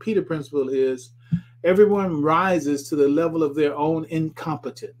basically the Peter Principle is everyone rises to the level of their own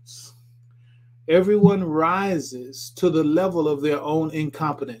incompetence. Everyone rises to the level of their own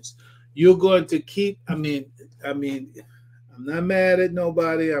incompetence. You're going to keep, I mean, I'm not mad at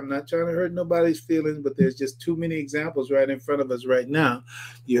nobody. I'm not trying to hurt nobody's feelings, but there's just too many examples right in front of us right now.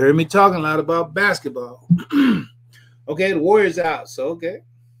 You heard me talking a lot about basketball. Okay, the Warriors out. So, okay.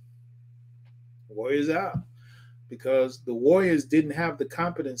 Warriors out. Because the Warriors didn't have the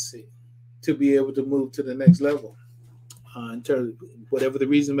competency to be able to move to the next level. In terms of whatever the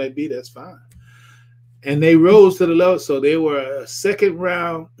reason may be, that's fine. And they rose to the level. So they were a second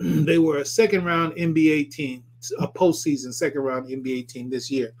round NBA team, a postseason second round NBA team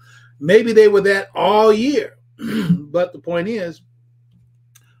this year. Maybe they were that all year. But the point is,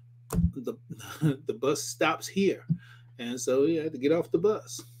 the bus stops here. And so you had to get off the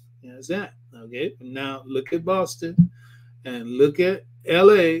bus. That's that. Okay. Now look at Boston and look at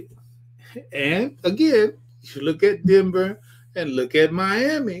LA. And again, you look at Denver and look at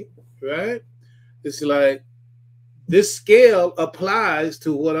Miami, right? It's like this scale applies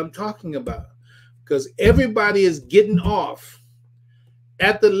to what I'm talking about, because everybody is getting off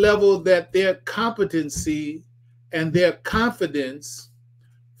at the level that their competency and their confidence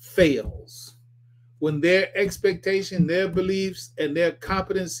fails. When their expectation, their beliefs, and their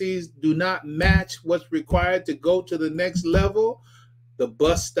competencies do not match what's required to go to the next level, the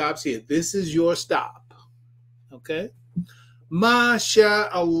bus stops here. This is your stop. Okay?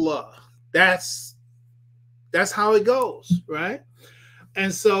 MashaAllah. That's how it goes, right?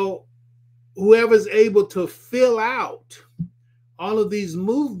 And so whoever's able to fill out all of these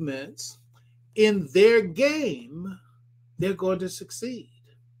movements in their game, they're going to succeed,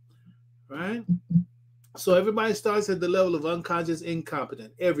 right? So everybody starts at the level of unconscious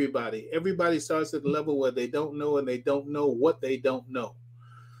incompetent. Everybody starts at the level where they don't know, and they don't know what they don't know.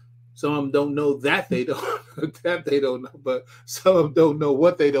 Some of them don't know that they don't know, but some of them don't know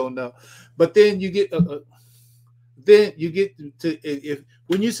what they don't know. But then you get to if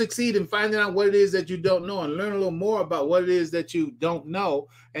when you succeed in finding out what it is that you don't know and learn a little more about what it is that you don't know,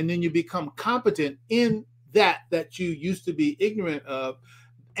 and then you become competent in that you used to be ignorant of,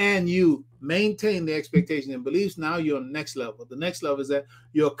 and you maintain the expectation and beliefs, now you're on the next level. The next level is that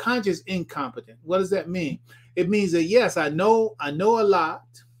you're conscious incompetent. What does that mean? It means that, yes, I know a lot,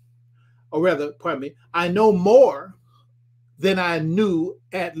 or rather, pardon me, I know more than I knew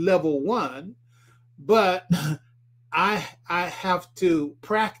at level 1, but I have to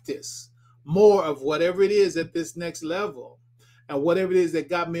practice more of whatever it is at this next level. And whatever it is that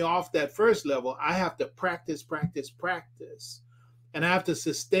got me off that first level, I have to practice. And I have to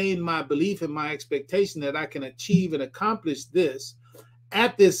sustain my belief and my expectation that I can achieve and accomplish this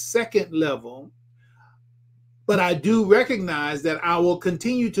at this second level. But I do recognize that I will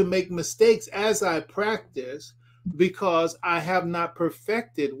continue to make mistakes as I practice, because I have not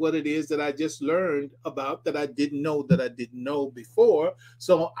perfected what it is that I just learned about that I didn't know before.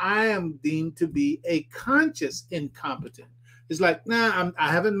 So I am deemed to be a conscious incompetent. It's like, nah,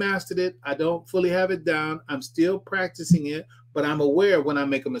 I haven't mastered it. I don't fully have it down. I'm still practicing it, but I'm aware when I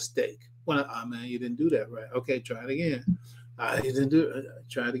make a mistake. Oh man, you didn't do that right. Okay, try it again. You didn't do it.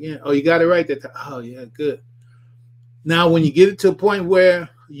 Try it again. Oh, you got it right that time. Oh yeah, good. Now, when you get it to a point where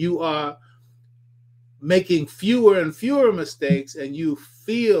you are making fewer and fewer mistakes, and you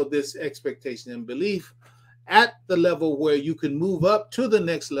feel this expectation and belief at the level where you can move up to the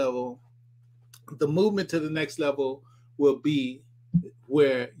next level, the movement to the next level will be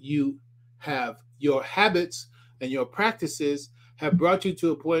where you have your habits and your practices have brought you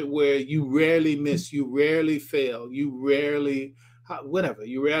to a point where you rarely miss, you rarely fail, you rarely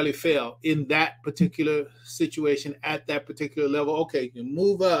fail in that particular situation at that particular level. Okay, you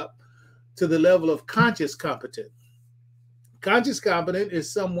move up to the level of conscious competent. Conscious competent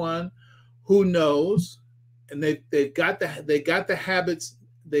is someone who knows, and they've got the habits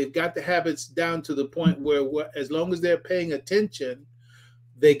down to the point where as long as they're paying attention,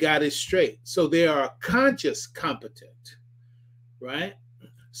 they got it straight. So they are conscious competent, right?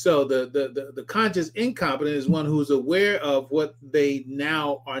 So the conscious incompetent is one who's aware of what they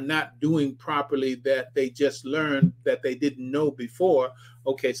now are not doing properly, that they just learned that they didn't know before.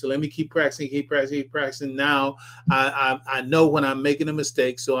 Okay, so let me keep practicing. Now I know when I'm making a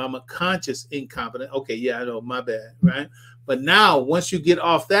mistake, so I'm a conscious incompetent. Okay, yeah, I know, my bad, right? But now once you get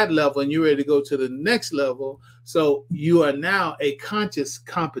off that level and you're ready to go to the next level, so you are now a conscious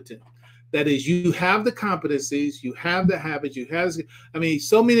competent. That is, you have the competencies, you have the habits,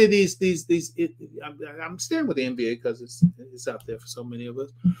 so many of these. I'm staying with the NBA because it's out there for so many of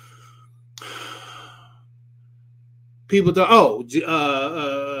us. People thought,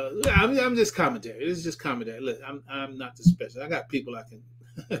 I'm just commentary. It's just commentary. Look, I'm not the specialist. I got people I can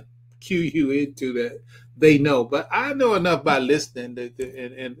cue you into that they know, but I know enough by listening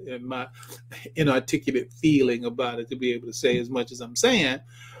and my inarticulate feeling about it to be able to say as much as I'm saying.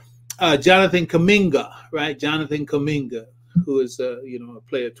 Jonathan Kuminga, right? Jonathan Kuminga, who is a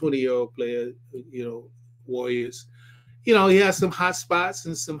player, 20-year-old player, Warriors. He has some hot spots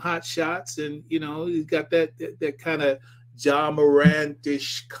and some hot shots, and he's got that kind of Ja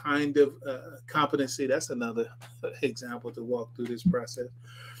Morant-ish kind of competency. That's another example to walk through this process.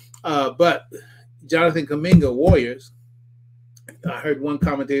 But Jonathan Kuminga, Warriors. I heard one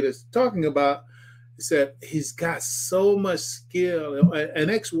commentator talking about. He said he's got so much skill.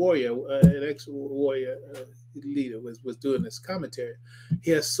 An ex-warrior leader was doing this commentary. He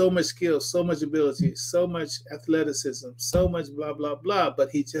has so much skill, so much ability, so much athleticism, so much blah blah blah.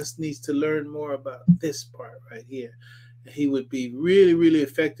 But he just needs to learn more about this part right here. He would be really, really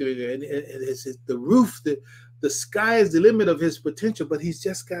effective. And it's the roof, the sky is the limit of his potential. But he's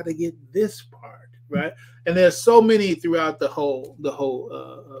just got to get this part right. And there's so many throughout the whole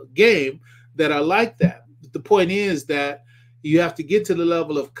game that are like that. The point is that You have to get to the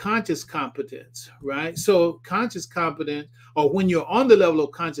level of conscious competence, right? So conscious competence, or when you're on the level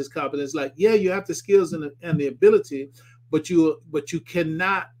of conscious competence, like, yeah, you have the skills and the ability, but you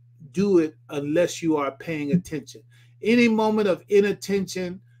cannot do it unless you are paying attention. Any moment of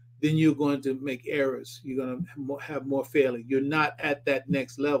inattention, then you're going to make errors. You're going to have more failing. You're not at that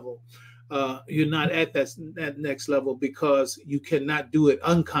next level. You're not at that next level because you cannot do it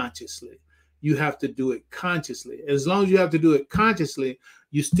unconsciously. You have to do it consciously. As long as you have to do it consciously,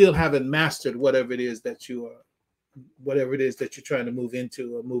 you still haven't mastered whatever it is that you're trying to move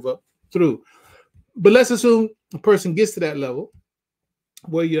into or move up through. But let's assume a person gets to that level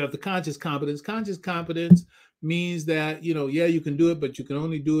where you have the conscious competence. Conscious competence means that, yeah, you can do it, but you can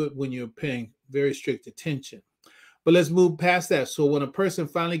only do it when you're paying very strict attention. But let's move past that. So when a person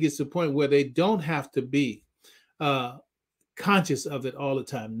finally gets to the point where they don't have to be conscious of it all the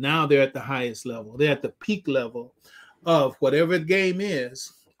time, now they're at the highest level. They're at the peak level of whatever the game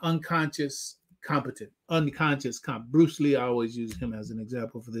is, unconscious competent, Bruce Lee, I always use him as an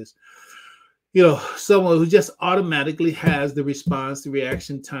example for this. Someone who just automatically has the response, the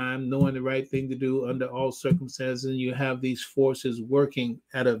reaction time, knowing the right thing to do under all circumstances. And you have these forces working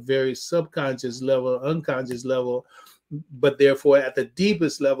at a very subconscious level, unconscious level, but therefore at the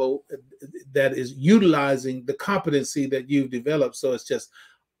deepest level that is utilizing the competency that you've developed. So it's just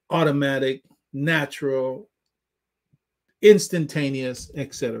automatic, natural, instantaneous,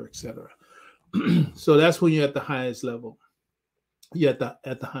 et cetera, et cetera. So that's when you're at the highest level. You're at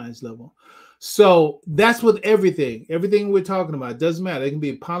the highest level. So that's with everything we're talking about. It doesn't matter. It can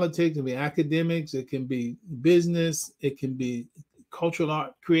be politics, it can be academics, it can be business, it can be cultural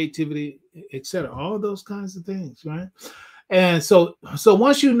art, creativity, etc. All those kinds of things, right? And so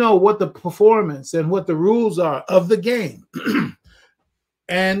once you know what the performance and what the rules are of the game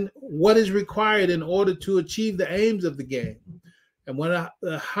and what is required in order to achieve the aims of the game, and one of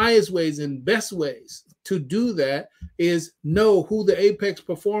the highest ways and best ways to do that is know who the apex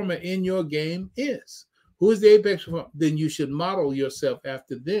performer in your game is. Who is the apex performer? Then you should model yourself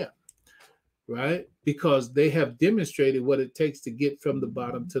after them, right? Because they have demonstrated what it takes to get from the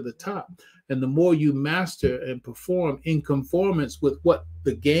bottom to the top. And the more you master and perform in conformance with what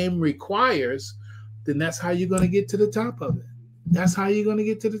the game requires, then that's how you're going to get to the top of it. That's how you're going to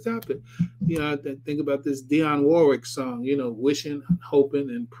get to the top of it. I think about this Dionne Warwick song, wishing,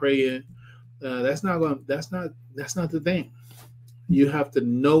 hoping, and praying. That's not the thing. You have to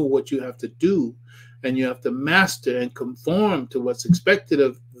know what you have to do, and you have to master and conform to what's expected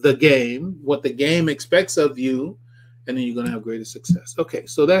of the game, what the game expects of you, and then you're going to have greater success. Okay,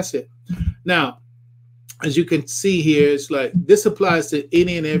 so that's it. Now, as you can see here, it's like this applies to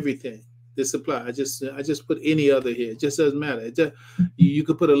any and everything. This applies. I just put any other here. It just doesn't matter. You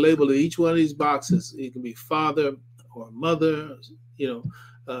could put a label to each one of these boxes. It can be father or mother,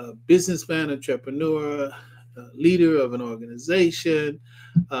 businessman, entrepreneur, leader of an organization,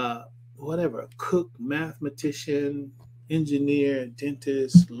 whatever, cook, mathematician, engineer,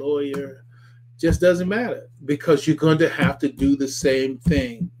 dentist, lawyer. Just doesn't matter, because you're going to have to do the same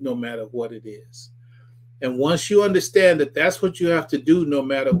thing no matter what it is. And once you understand that that's what you have to do, no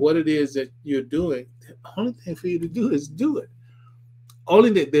matter what it is that you're doing, the only thing for you to do is do it. Only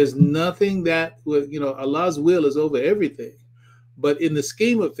that there's nothing that, Allah's will is over everything. But in the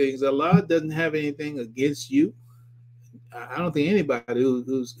scheme of things, Allah doesn't have anything against you. I don't think anybody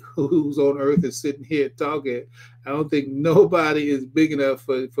who's on earth is sitting here talking. I don't think nobody is big enough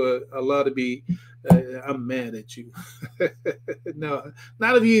for Allah to be, I'm mad at you. No,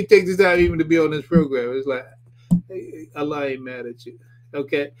 not if you take this time even to be on this program. It's like, hey, Allah ain't mad at you.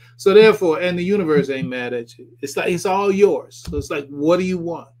 Okay, so therefore, and the universe ain't mad at you. It's like it's all yours. So it's like, what do you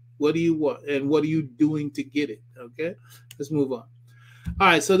want? What do you want? And what are you doing to get it? Okay, let's move on. All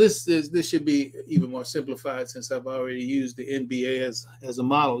right, so this should be even more simplified since I've already used the NBA as a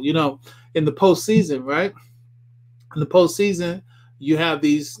model. In the postseason, right? In the postseason, you have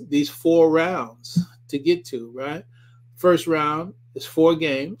these 4 rounds to get to, right? First round is 4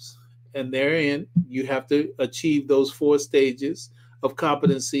 games, and therein you have to achieve those 4 stages of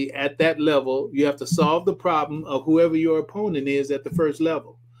competency at that level. You have to solve the problem of whoever your opponent is at the first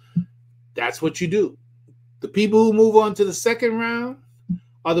level. That's what you do. The people who move on to the second round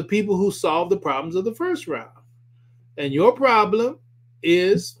are the people who solve the problems of the first round. And your problem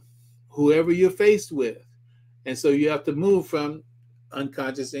is whoever you're faced with. And so you have to move from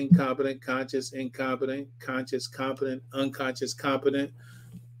unconscious, incompetent, conscious, incompetent, conscious, competent, unconscious, competent,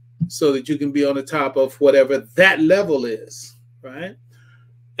 so that you can be on the top of whatever that level is, right?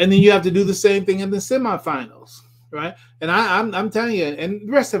 And then you have to do the same thing in the semifinals, right? And I'm telling you, and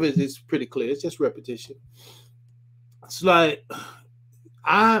the rest of it is pretty clear. It's just repetition. It's like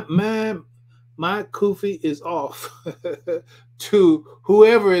my kufi is off to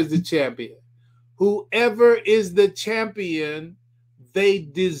whoever is the champion. Whoever is the champion, they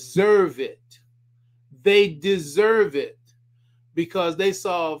deserve it. They deserve it because they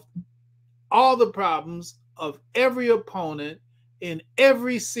solved all the problems of every opponent in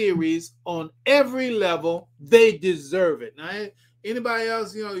every series on every level. They deserve it. Now, anybody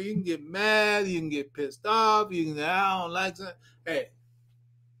else, you can get mad, you can get pissed off, you can, I don't like that. Hey,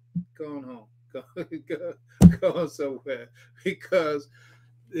 go on home. Go on somewhere. Because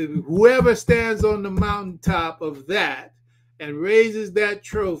whoever stands on the mountaintop of that and raises that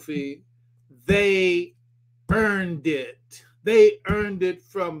trophy, they earned it. They earned it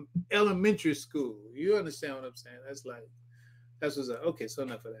from elementary school. You understand what I'm saying? That's what's up. Okay, so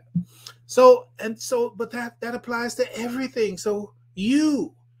enough of that. But that applies to everything. So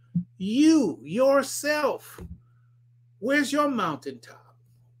you yourself, where's your mountaintop?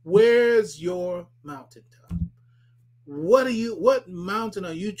 Where's your mountaintop? What mountain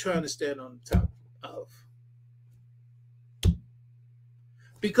are you trying to stand on the top of?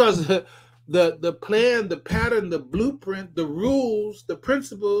 Because the plan, the pattern, the blueprint, the rules, the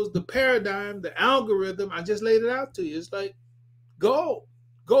principles, the paradigm, the algorithm, I just laid it out to you. It's like, go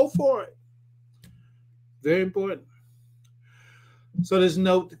for it. Very important. So this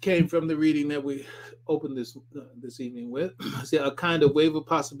note that came from the reading that we opened this evening with. A kind of wave of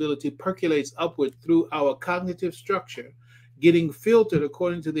possibility percolates upward through our cognitive structure, getting filtered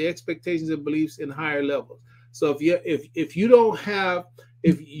according to the expectations and beliefs in higher levels. So if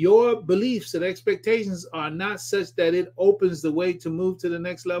your beliefs and expectations are not such that it opens the way to move to the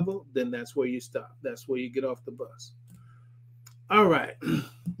next level, then that's where you stop. That's where you get off the bus. All right.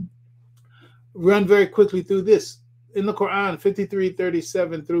 Run very quickly through this. In the Quran,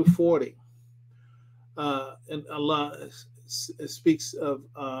 53:37 through 40, and Allah speaks of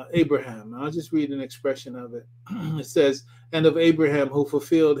Abraham. I'll just read an expression of it. It says, and of Abraham who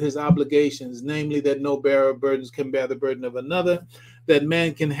fulfilled his obligations, namely that no bearer of burdens can bear the burden of another, that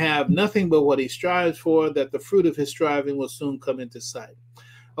man can have nothing but what he strives for, that the fruit of his striving will soon come into sight.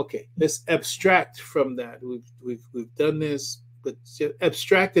 Okay, let's abstract from that. We've done this, but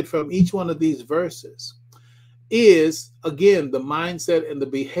abstracted from each one of these verses is, again, the mindset and the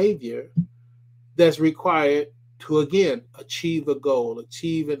behavior that's required to, again, achieve a goal,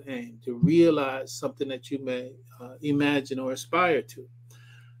 achieve an aim, to realize something that you may imagine or aspire to.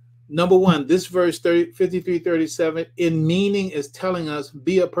 Number one, this verse 53:37 in meaning is telling us,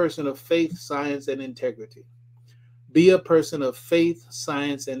 be a person of faith, science, and integrity. Be a person of faith,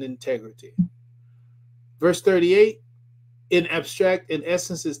 science, and integrity. Verse 38, in abstract, in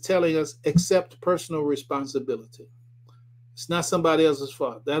essence, is telling us, accept personal responsibility. It's not somebody else's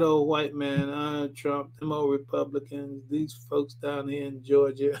fault. That old white man, Trump, them old Republicans, these folks down here in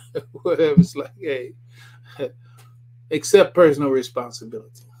Georgia, whatever. It's like, hey, accept personal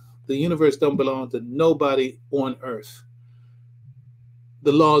responsibility. The universe don't belong to nobody on earth.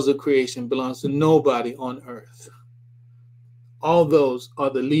 The laws of creation belongs to nobody on earth. All those are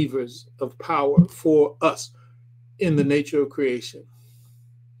the levers of power for us in the nature of creation.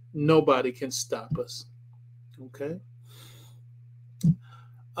 Nobody can stop us. Okay?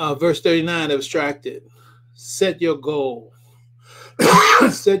 Verse 39, abstracted. Set your goal.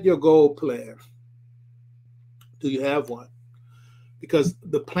 Set your goal plan. Do you have one? Because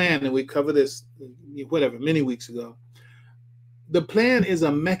the plan, and we covered this, many weeks ago, the plan is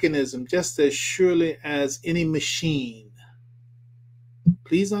a mechanism just as surely as any machine.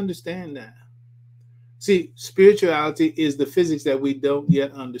 Please understand that. See, spirituality is the physics that we don't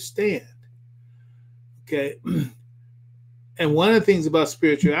yet understand. Okay? And one of the things about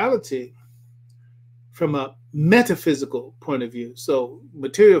spirituality, from a metaphysical point of view, so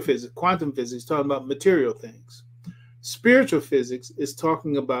material physics, quantum physics, talking about material things. Spiritual physics is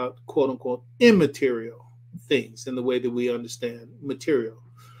talking about, quote unquote, immaterial things in the way that we understand material.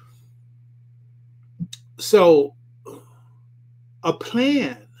 So a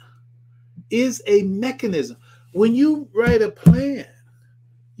plan is a mechanism. When you write a plan,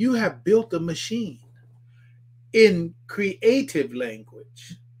 you have built a machine. In creative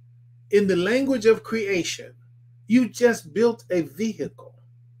language, in the language of creation, you just built a vehicle.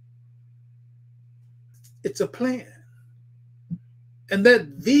 It's a plan. And that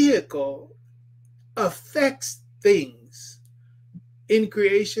vehicle affects things in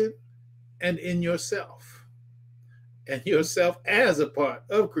creation and in yourself, and yourself as a part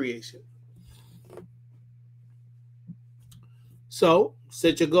of creation. So,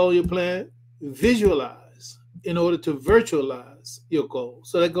 set your goal, your plan, visualize in order to virtualize your goal.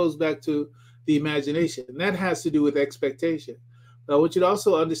 So that goes back to the imagination. And that has to do with expectation. But I want you to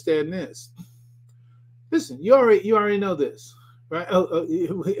also understand this. Listen, you already know this, right?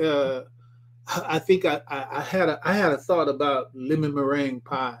 I think I had a thought about lemon meringue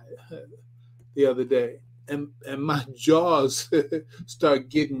pie the other day, and my jaws start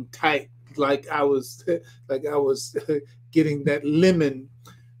getting tight, like I was getting that lemon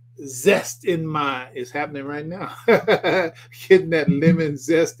zest in my. It's happening right now. Getting that lemon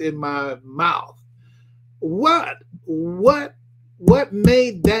zest in my mouth. What what what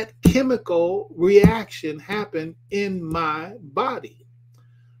made that chemical reaction happen in my body?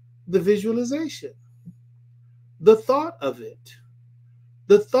 The visualization, the thought of it.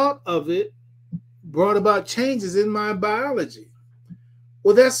 The thought of it brought about changes in my biology.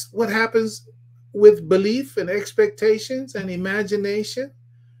 Well, that's what happens with belief and expectations and imagination.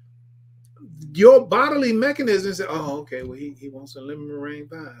 Your bodily mechanism say, "Oh, okay. Well, he wants a lemon meringue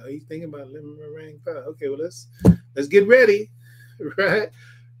pie. He's thinking about lemon meringue pie. Okay, well, let's get ready, right?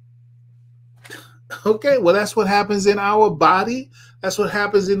 Okay, well, that's what happens in our body. That's what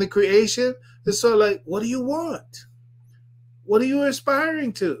happens in the creation. It's sort of like, what do you want? What are you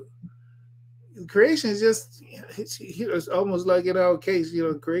aspiring to? Creation is just, it's almost like in our case,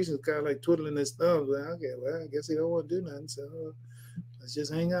 creation is kind of like twiddling his thumbs. Like, okay, well, I guess he don't want to do nothing, so let's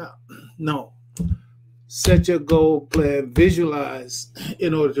just hang out. No. Set your goal, plan, visualize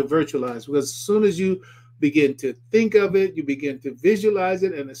in order to virtualize. Because as soon as you begin to think of it, you begin to visualize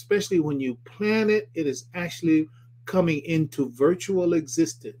it, and especially when you plan it, it is actually coming into virtual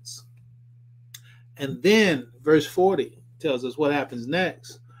existence. And then verse 40 tells us what happens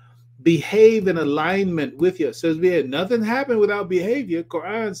next. Behave in alignment with your. Says nothing happened without behavior.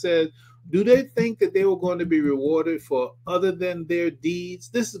 Quran says, do they think that they were going to be rewarded for other than their deeds?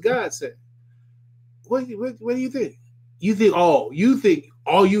 This is God saying. What do you think? You think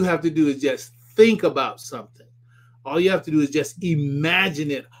all you have to do is just think about something. All you have to do is just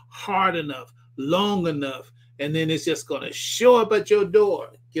imagine it hard enough, long enough, and then it's just going to show up at your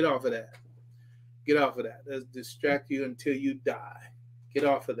door. Get off of that. Get off of that. Let's distract you until you die. Get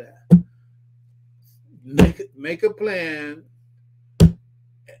off of that. Make a plan.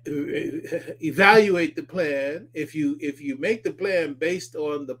 Evaluate the plan. If you make the plan based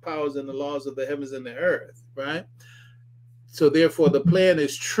on the powers and the laws of the heavens and the earth, right? So therefore the plan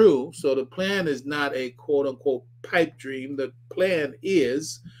is true. So the plan is not a quote unquote pipe dream. The plan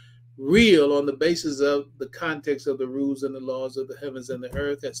is real on the basis of the context of the rules and the laws of the heavens and the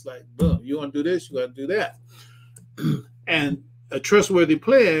earth. That's like, boom, you want to do this, you got to do that. And a trustworthy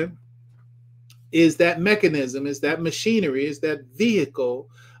plan is that mechanism, is that machinery, is that vehicle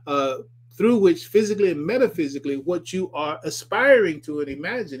through which physically and metaphysically what you are aspiring to and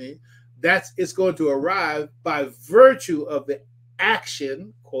imagining, it's going to arrive by virtue of the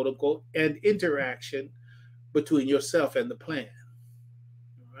action, quote unquote, and interaction between yourself and the plan.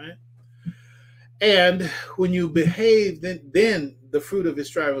 All right. And when you behave, then the fruit of his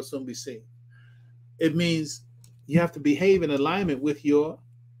striving will soon be seen. It means you have to behave in alignment with your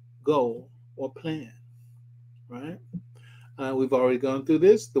goal or plan, right? We've already gone through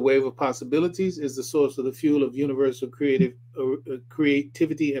this. The wave of possibilities is the source of the fuel of universal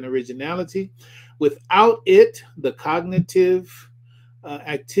creativity and originality. Without it, the cognitive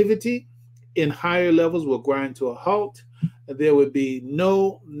activity in higher levels will grind to a halt. There would be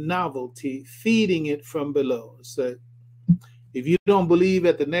no novelty feeding it from below. So if you don't believe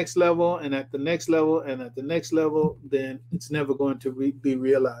at the next level and at the next level and at the next level, then it's never going to be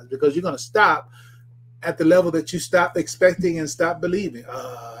realized, because you're going to stop at the level that you stop expecting and stop believing.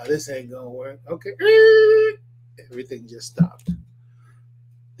 This ain't going to work. Okay. Everything just stopped.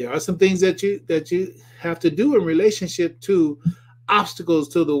 There are some things that you have to do in relationship to obstacles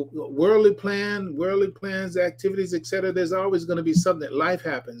to the worldly plans, activities, etc. There's always going to be something. Life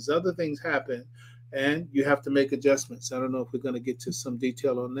happens. Other things happen. And you have to make adjustments. I don't know if we're going to get to some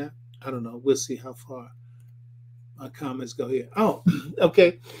detail on that. I don't know. We'll see how far my comments go here. Oh,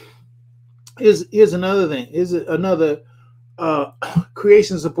 okay. Here's another thing. Here's another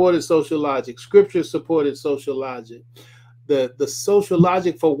creation-supported social logic, scripture-supported social logic. The social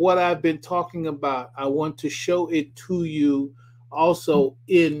logic for what I've been talking about, I want to show it to you also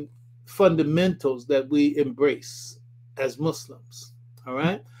in fundamentals that we embrace as Muslims. All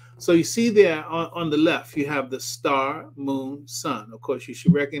right? So you see there on the left, you have the star, moon, sun. Of course, you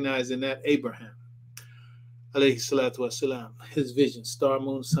should recognize in that Abraham, alayhi salatu wasalam, his vision, star,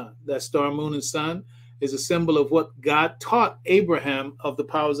 moon, sun. That star, moon, and sun is a symbol of what God taught Abraham of the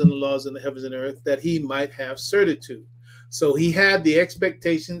powers and the laws in the heavens and earth, that he might have certitude. So he had the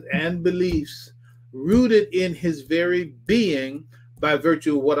expectations and beliefs rooted in his very being by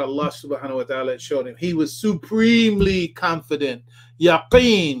virtue of what Allah subhanahu wa ta'ala had showed him. He was supremely confident.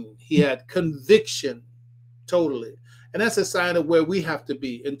 Yaqeen. He had conviction totally. And that's a sign of where we have to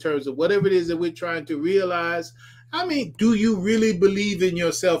be in terms of whatever it is that we're trying to realize. I mean, do you really believe in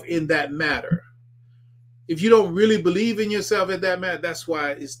yourself in that matter? If you don't really believe in yourself in that matter, that's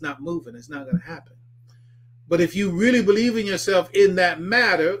why it's not moving. It's not going to happen. But if you really believe in yourself in that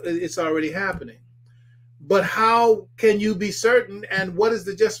matter, it's already happening. But how can you be certain? And what is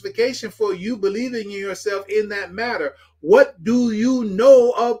the justification for you believing in yourself in that matter? What do you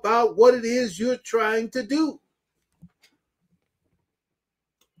know about what it is you're trying to do?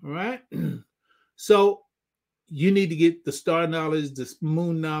 All right. So you need to get the star knowledge, the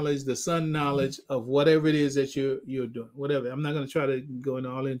moon knowledge, the sun knowledge of whatever it is that you're doing. Whatever. I'm not going to try to go into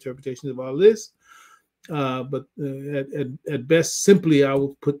all the interpretations of all this. But at best, simply, I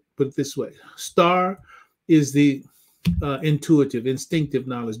will put it this way. Star is the intuitive, instinctive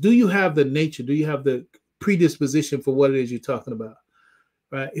knowledge. Do you have the nature? Do you have the predisposition for what it is you're talking about?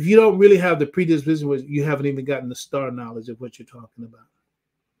 Right? If you don't really have the predisposition, you haven't even gotten the star knowledge of what you're talking about.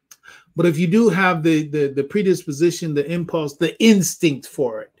 But if you do have the predisposition, the impulse, the instinct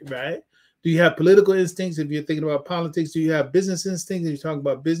for it, right? Do you have political instincts? If you're thinking about politics, do you have business instincts? If you're talking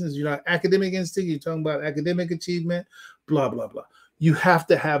about business, you're not academic instinct. You're talking about academic achievement, blah, blah, blah. You have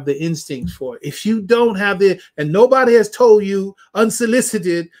to have the instincts for it. If you don't have it, and nobody has told you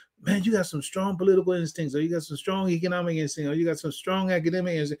unsolicited, man, you got some strong political instincts, or you got some strong economic instincts, or you got some strong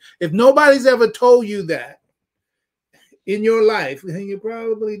academic instincts. If nobody's ever told you that in your life, then you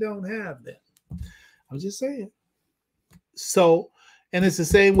probably don't have them. I'm just saying. So, and it's the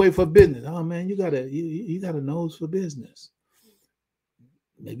same way for business. Oh man, you got a nose for business.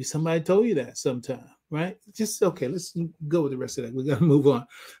 Maybe somebody told you that sometime, right? Just okay, let's go with the rest of that. We got to move on.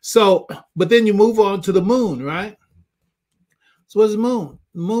 So, but then you move on to the moon, right? So what's the moon?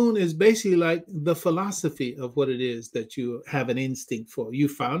 The moon is basically like the philosophy of what it is that you have an instinct for. You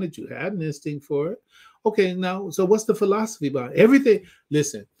found that you had an instinct for it. Okay, now, so what's the philosophy about it? Everything?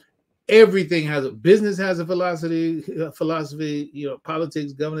 Listen, everything has a business has a philosophy,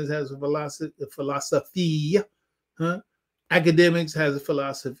 politics, governance has a philosophy, huh? Academics has a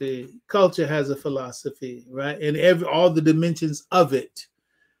philosophy, culture has a philosophy, right? And all the dimensions of it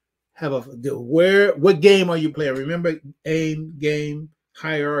have what game are you playing? Remember, aim, game,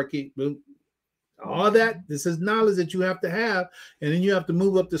 hierarchy, all that. This is knowledge that you have to have, and then you have to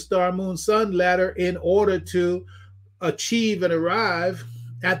move up the star, moon, sun ladder in order to achieve and arrive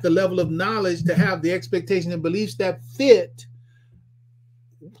at the level of knowledge to have the expectation and beliefs that fit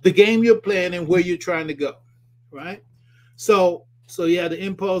the game you're playing and where you're trying to go, right? So you have the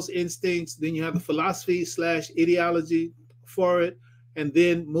impulse, instincts, then you have the philosophy / ideology for it, and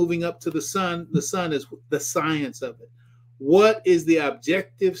then moving up to the sun. The sun is the science of it. What is the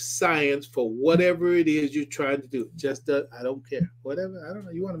objective science for whatever it is you're trying to do? Just I don't care. Whatever. I don't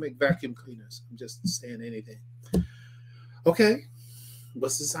know. You want to make vacuum cleaners. I'm just saying anything. Okay.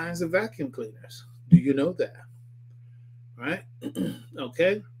 What's the science of vacuum cleaners? Do you know that? Right?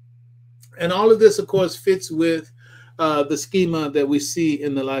 Okay. And all of this, of course, fits with the schema that we see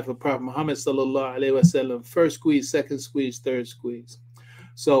in the life of Prophet Muhammad sallallahu alaihi wasallam. First squeeze, second squeeze, third squeeze.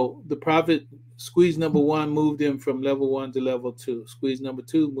 So the Prophet, squeeze number 1 moved him from level 1 to level 2. Squeeze number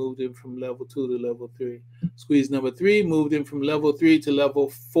 2 moved him from level 2 to level 3. Squeeze number 3 moved him from level 3 to level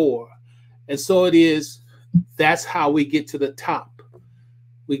 4. And so it is. That's how we get to the top.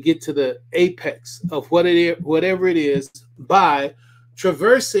 We get to the apex of whatever it is by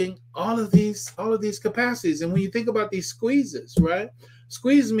traversing all of these capacities. And when you think about these squeezes, right?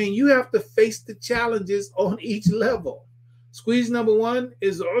 Squeezes mean you have to face the challenges on each level. Squeeze number 1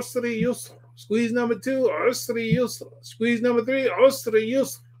 is usri yusra. Squeeze number 2, usri yusra. Squeeze number 3, usri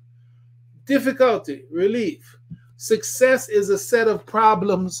yusra. Difficulty, relief. Success is a set of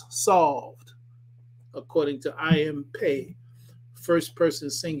problems solved, according to I am Pei, first person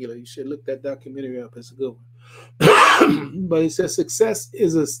singular. You should look that documentary up. It's a good one. But it says success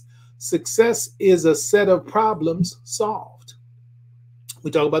is a set of problems solved.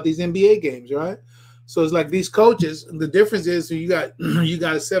 We talk about these NBA games, right? So it's like these coaches. The difference is you got a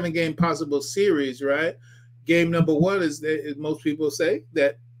 7-game possible series, right? Game number 1 is most people say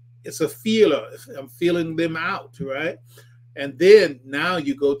that it's a feeler. I'm feeling them out, right? And then now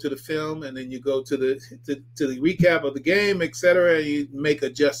you go to the film, and then you go to the recap of the game, etc. And you make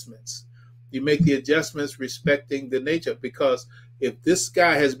adjustments. You make the adjustments respecting the nature, because if this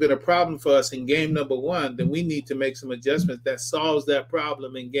guy has been a problem for us in game number 1, then we need to make some adjustments that solves that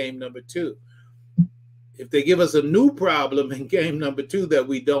problem in game number 2. If they give us a new problem in game number 2 that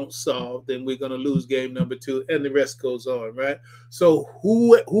we don't solve, then we're going to lose game number 2, and the rest goes on, right? So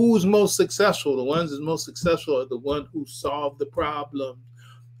who's most successful? The ones that's most successful are the one who solve the problem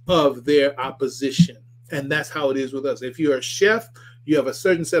of their opposition. And that's how it is with us. If you're a chef, you have a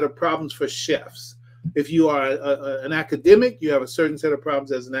certain set of problems for chefs. If you are an academic, you have a certain set of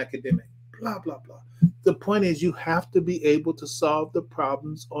problems as an academic, blah, blah, blah. The point is you have to be able to solve the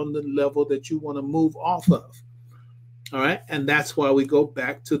problems on the level that you want to move off of. All right. And that's why we go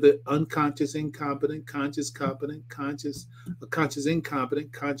back to the unconscious incompetent, conscious competent, conscious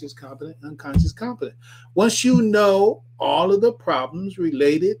incompetent, conscious competent, unconscious competent. Once you know all of the problems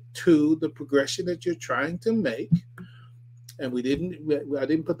related to the progression that you're trying to make, and I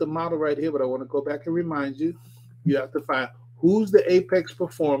didn't put the model right here, but I want to go back and remind you, you have to find who's the apex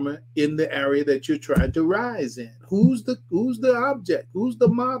performer in the area that you're trying to rise in. Who's the object? Who's the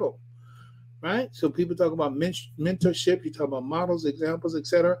model? Right? So people talk about mentorship, you talk about models, examples,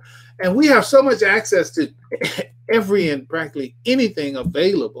 etc. And we have so much access to every and practically anything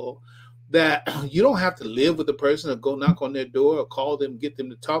available that you don't have to live with the person or go knock on their door or call them, get them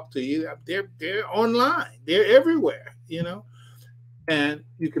to talk to you. They're online. They're everywhere, you know, and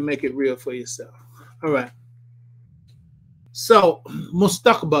you can make it real for yourself. All right. So,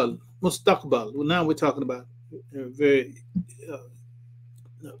 mustaqbal. Well, now we're talking about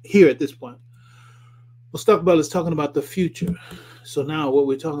here at this point. Mustaqbal is talking about the future. So now what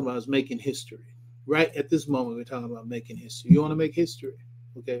we're talking about is making history. Right at this moment, we're talking about making history. You want to make history?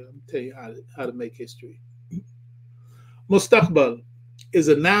 Okay, let me tell you how to make history. Mustaqbal is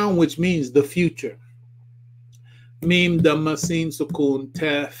a noun which means the future. Mim damasin sukun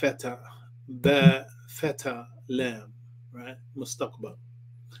ta feta ba feta lam. Right? Mustaqbal.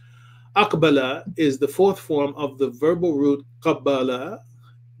 Aqbala is the fourth form of the verbal root qabala.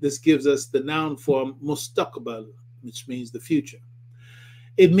 This gives us the noun form mustaqbal, which means the future.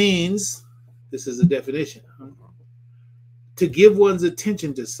 It means, this is a definition, to give one's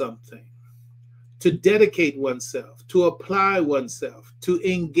attention to something, to dedicate oneself, to apply oneself, to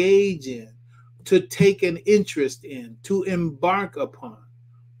engage in, to take an interest in, to embark upon.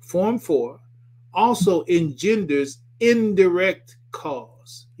 Form 4 also engenders indirect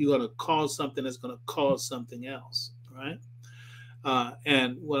cause. You're going to cause something that's going to cause something else, right?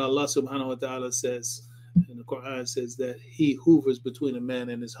 And what Allah subhanahu wa ta'ala says in the Quran says that he hovers between a man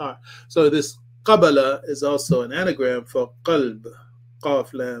and his heart. So this qabala is also an anagram for qalb,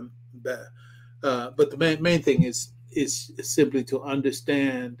 qaf, lam, ba. But the main thing is simply to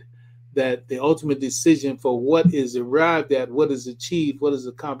understand that the ultimate decision for what is arrived at, what is achieved, what is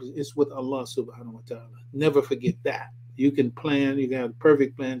accomplished, is with Allah subhanahu wa ta'ala. Never forget that. You can plan, you can have a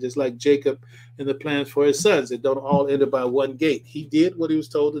perfect plan, just like Jacob and the plans for his sons. They don't all enter by one gate. He did what he was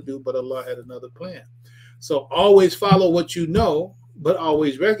told to do, but Allah had another plan. So always follow what you know, but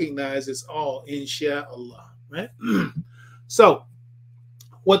always recognize it's all insha'Allah, right? So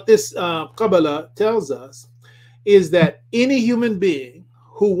what this Kabbalah tells us is that any human being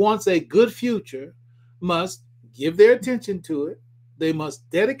who wants a good future must give their attention to it. They must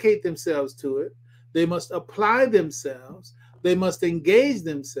dedicate themselves to it. They must apply themselves. They must engage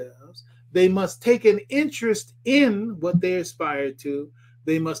themselves. They must take an interest in what they aspire to.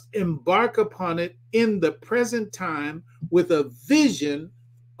 They must embark upon it in the present time with a vision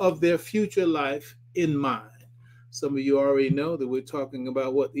of their future life in mind. Some of you already know that we're talking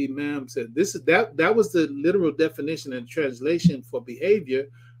about what the Imam said. That was the literal definition and translation for behavior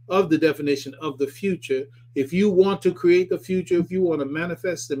of the definition of the future. If you want to create the future, if you want to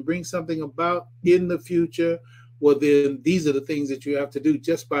manifest and bring something about in the future, well, then these are the things that you have to do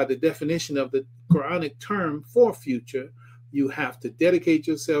just by the definition of the Quranic term for future. You have to dedicate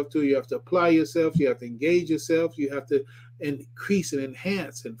yourself to, you have to apply yourself, you have to engage yourself, you have to increase and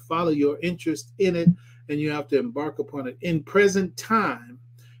enhance and follow your interest in it, and you have to embark upon it in present time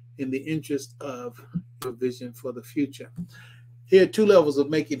in the interest of your vision for the future. Here are two levels of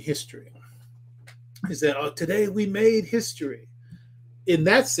making history. Is that today we made history. In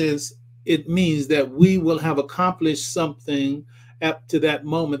that sense, it means that we will have accomplished something up to that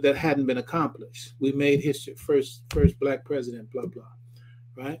moment that hadn't been accomplished. We made history. First black president, blah, blah,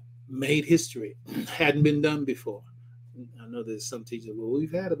 right? Made history. Hadn't been done before. I know there's some teachers, well,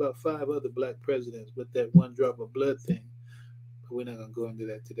 we've had about 5 other black presidents with that one drop of blood thing. But we're not going to go into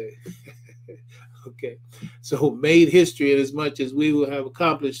that today. Okay. So made history in as much as we will have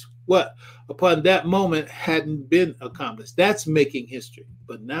accomplished what upon that moment hadn't been accomplished. That's making history.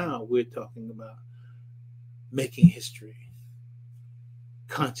 But now we're talking about making history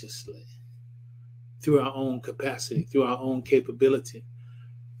consciously through our own capacity, through our own capability.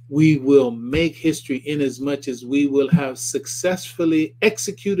 We will make history in as much as we will have successfully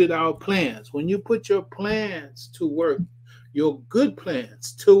executed our plans. When you put your plans to work, your good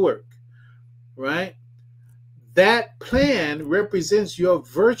plans to work, right? That plan represents your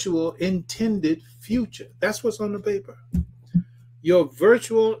virtual intended future. That's what's on the paper. Your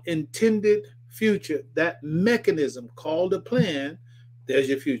virtual intended future, that mechanism called a plan, there's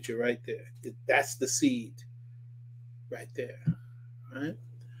your future right there. That's the seed right there, right?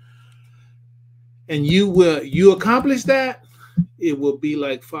 And you accomplish that, it will be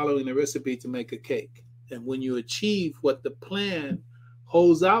like following the recipe to make a cake. And when you achieve what the plan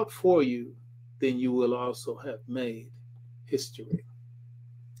holds out for you, then you will also have made history.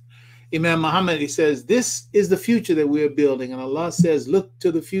 Imam Muhammad, he says, this is the future that we're building. And Allah says, look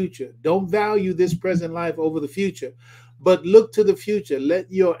to the future. Don't value this present life over the future, but look to the future.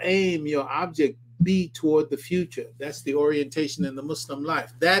 Let your aim, your object be toward the future. That's the orientation in the Muslim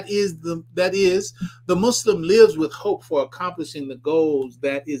life. That is the Muslim lives with hope for accomplishing the goals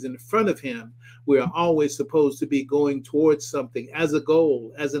that is in front of him. We are always supposed to be going towards something as a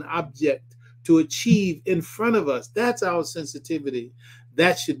goal, as an object to achieve in front of us. That's our sensitivity.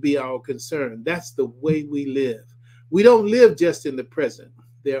 That should be our concern. That's the way we live. We don't live just in the present.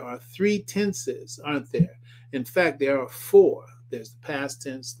 There are 3 tenses, aren't there? In fact, there are 4. There's the past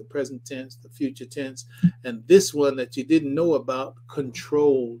tense, the present tense, the future tense, and this one that you didn't know about,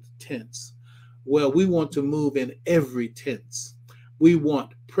 controlled tense. Well, we want to move in every tense. We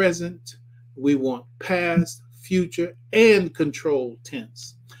want present, we want past, future, and controlled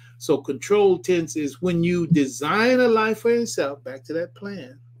tense. So controlled tense is when you design a life for yourself, back to that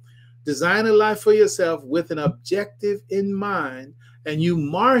plan, design a life for yourself with an objective in mind, and you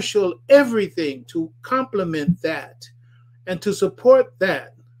marshal everything to complement that and to support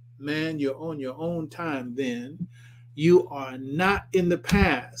that. Man, you're on your own time then. You are not in the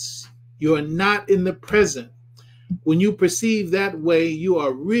past. You are not in the present. When you perceive that way, you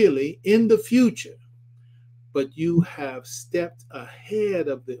are really in the future. But you have stepped ahead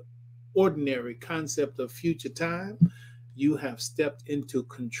of the ordinary concept of future time. You have stepped into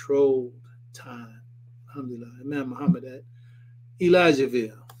controlled time. Alhamdulillah. Imam Muhammad at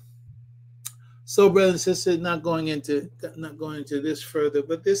Elijahville. So, brothers and sisters, not going into this further,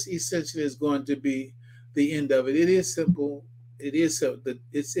 but this essentially is going to be the end of it. It is simple. It is simple.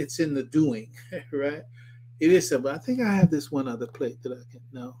 It's in the doing, right? It is simple. I think I have this one other plate that I can.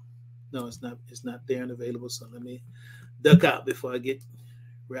 No, it's not. It's not there and available. So let me duck out before I get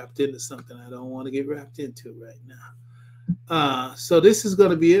wrapped into something I don't want to get wrapped into right now. So this is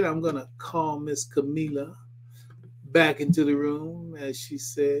going to be it. I'm going to call Miss Camila back into the room, as she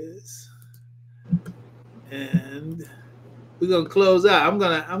says, and we're going to close out. I'm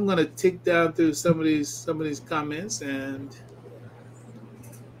going to tick down through some of these comments, and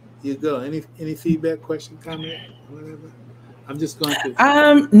you go. Any feedback, question, comment, whatever. I'm just going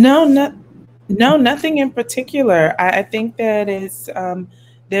to. No, nothing in particular. I think that is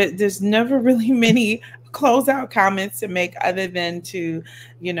there's never really many closeout comments to make other than to,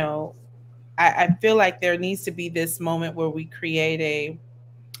 I feel like there needs to be this moment where we create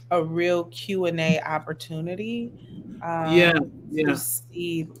a real Q&A opportunity to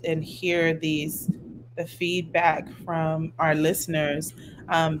see and hear the feedback from our listeners,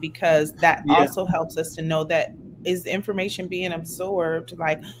 because that also helps us to know that is the information being absorbed,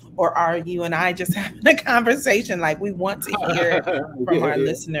 or are you and I just having a conversation? We want to hear from our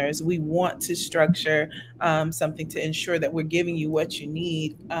listeners. We want to structure something to ensure that we're giving you what you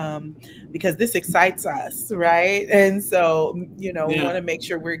need, because this excites us, right? And so, we want to make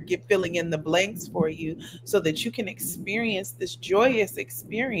sure we're filling in the blanks for you so that you can experience this joyous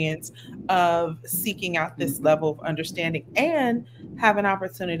experience of seeking out this level of understanding and have an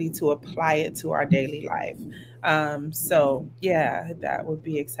opportunity to apply it to our daily life. So that would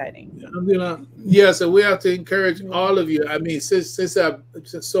be exciting. So we have to encourage all of you. I mean, since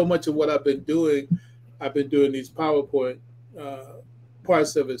so much of what I've been doing these PowerPoint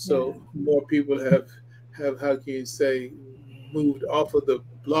parts of it. So more people have how can you say, moved off of the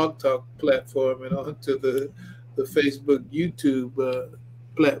Blog Talk platform and onto the Facebook, YouTube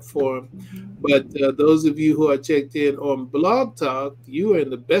platform. But those of you who are checked in on Blog Talk, you are in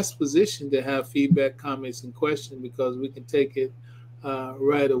the best position to have feedback, comments, and questions, because we can take it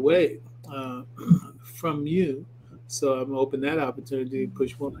right away from you. So I'm going to open that opportunity to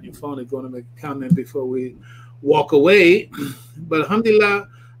push one on your phone if you want to make a comment before we walk away. But alhamdulillah,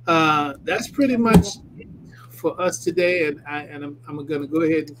 that's pretty much it for us today. And I'm going to go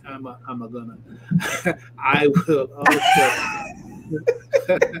ahead and I will also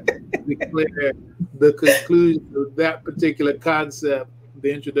declare the conclusion of that particular concept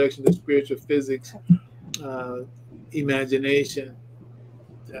the introduction to spiritual physics, imagination.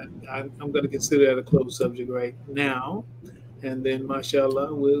 I'm going to consider that a closed subject right now. And then,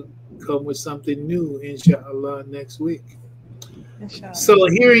 mashallah, we'll come with something new, inshallah, next week. Inshallah. So,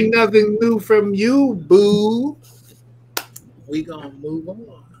 hearing nothing new from you, boo, we going to move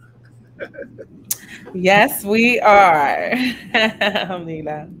on. Yes, we are.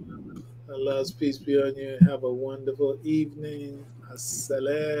 Alhamdulillah. Allah's peace be on you and have a wonderful evening.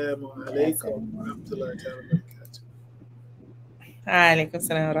 Assalamu alaikum wa rahmatullahi wa barakatuh. Alaikum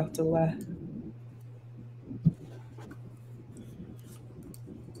salam wa rahmatullah.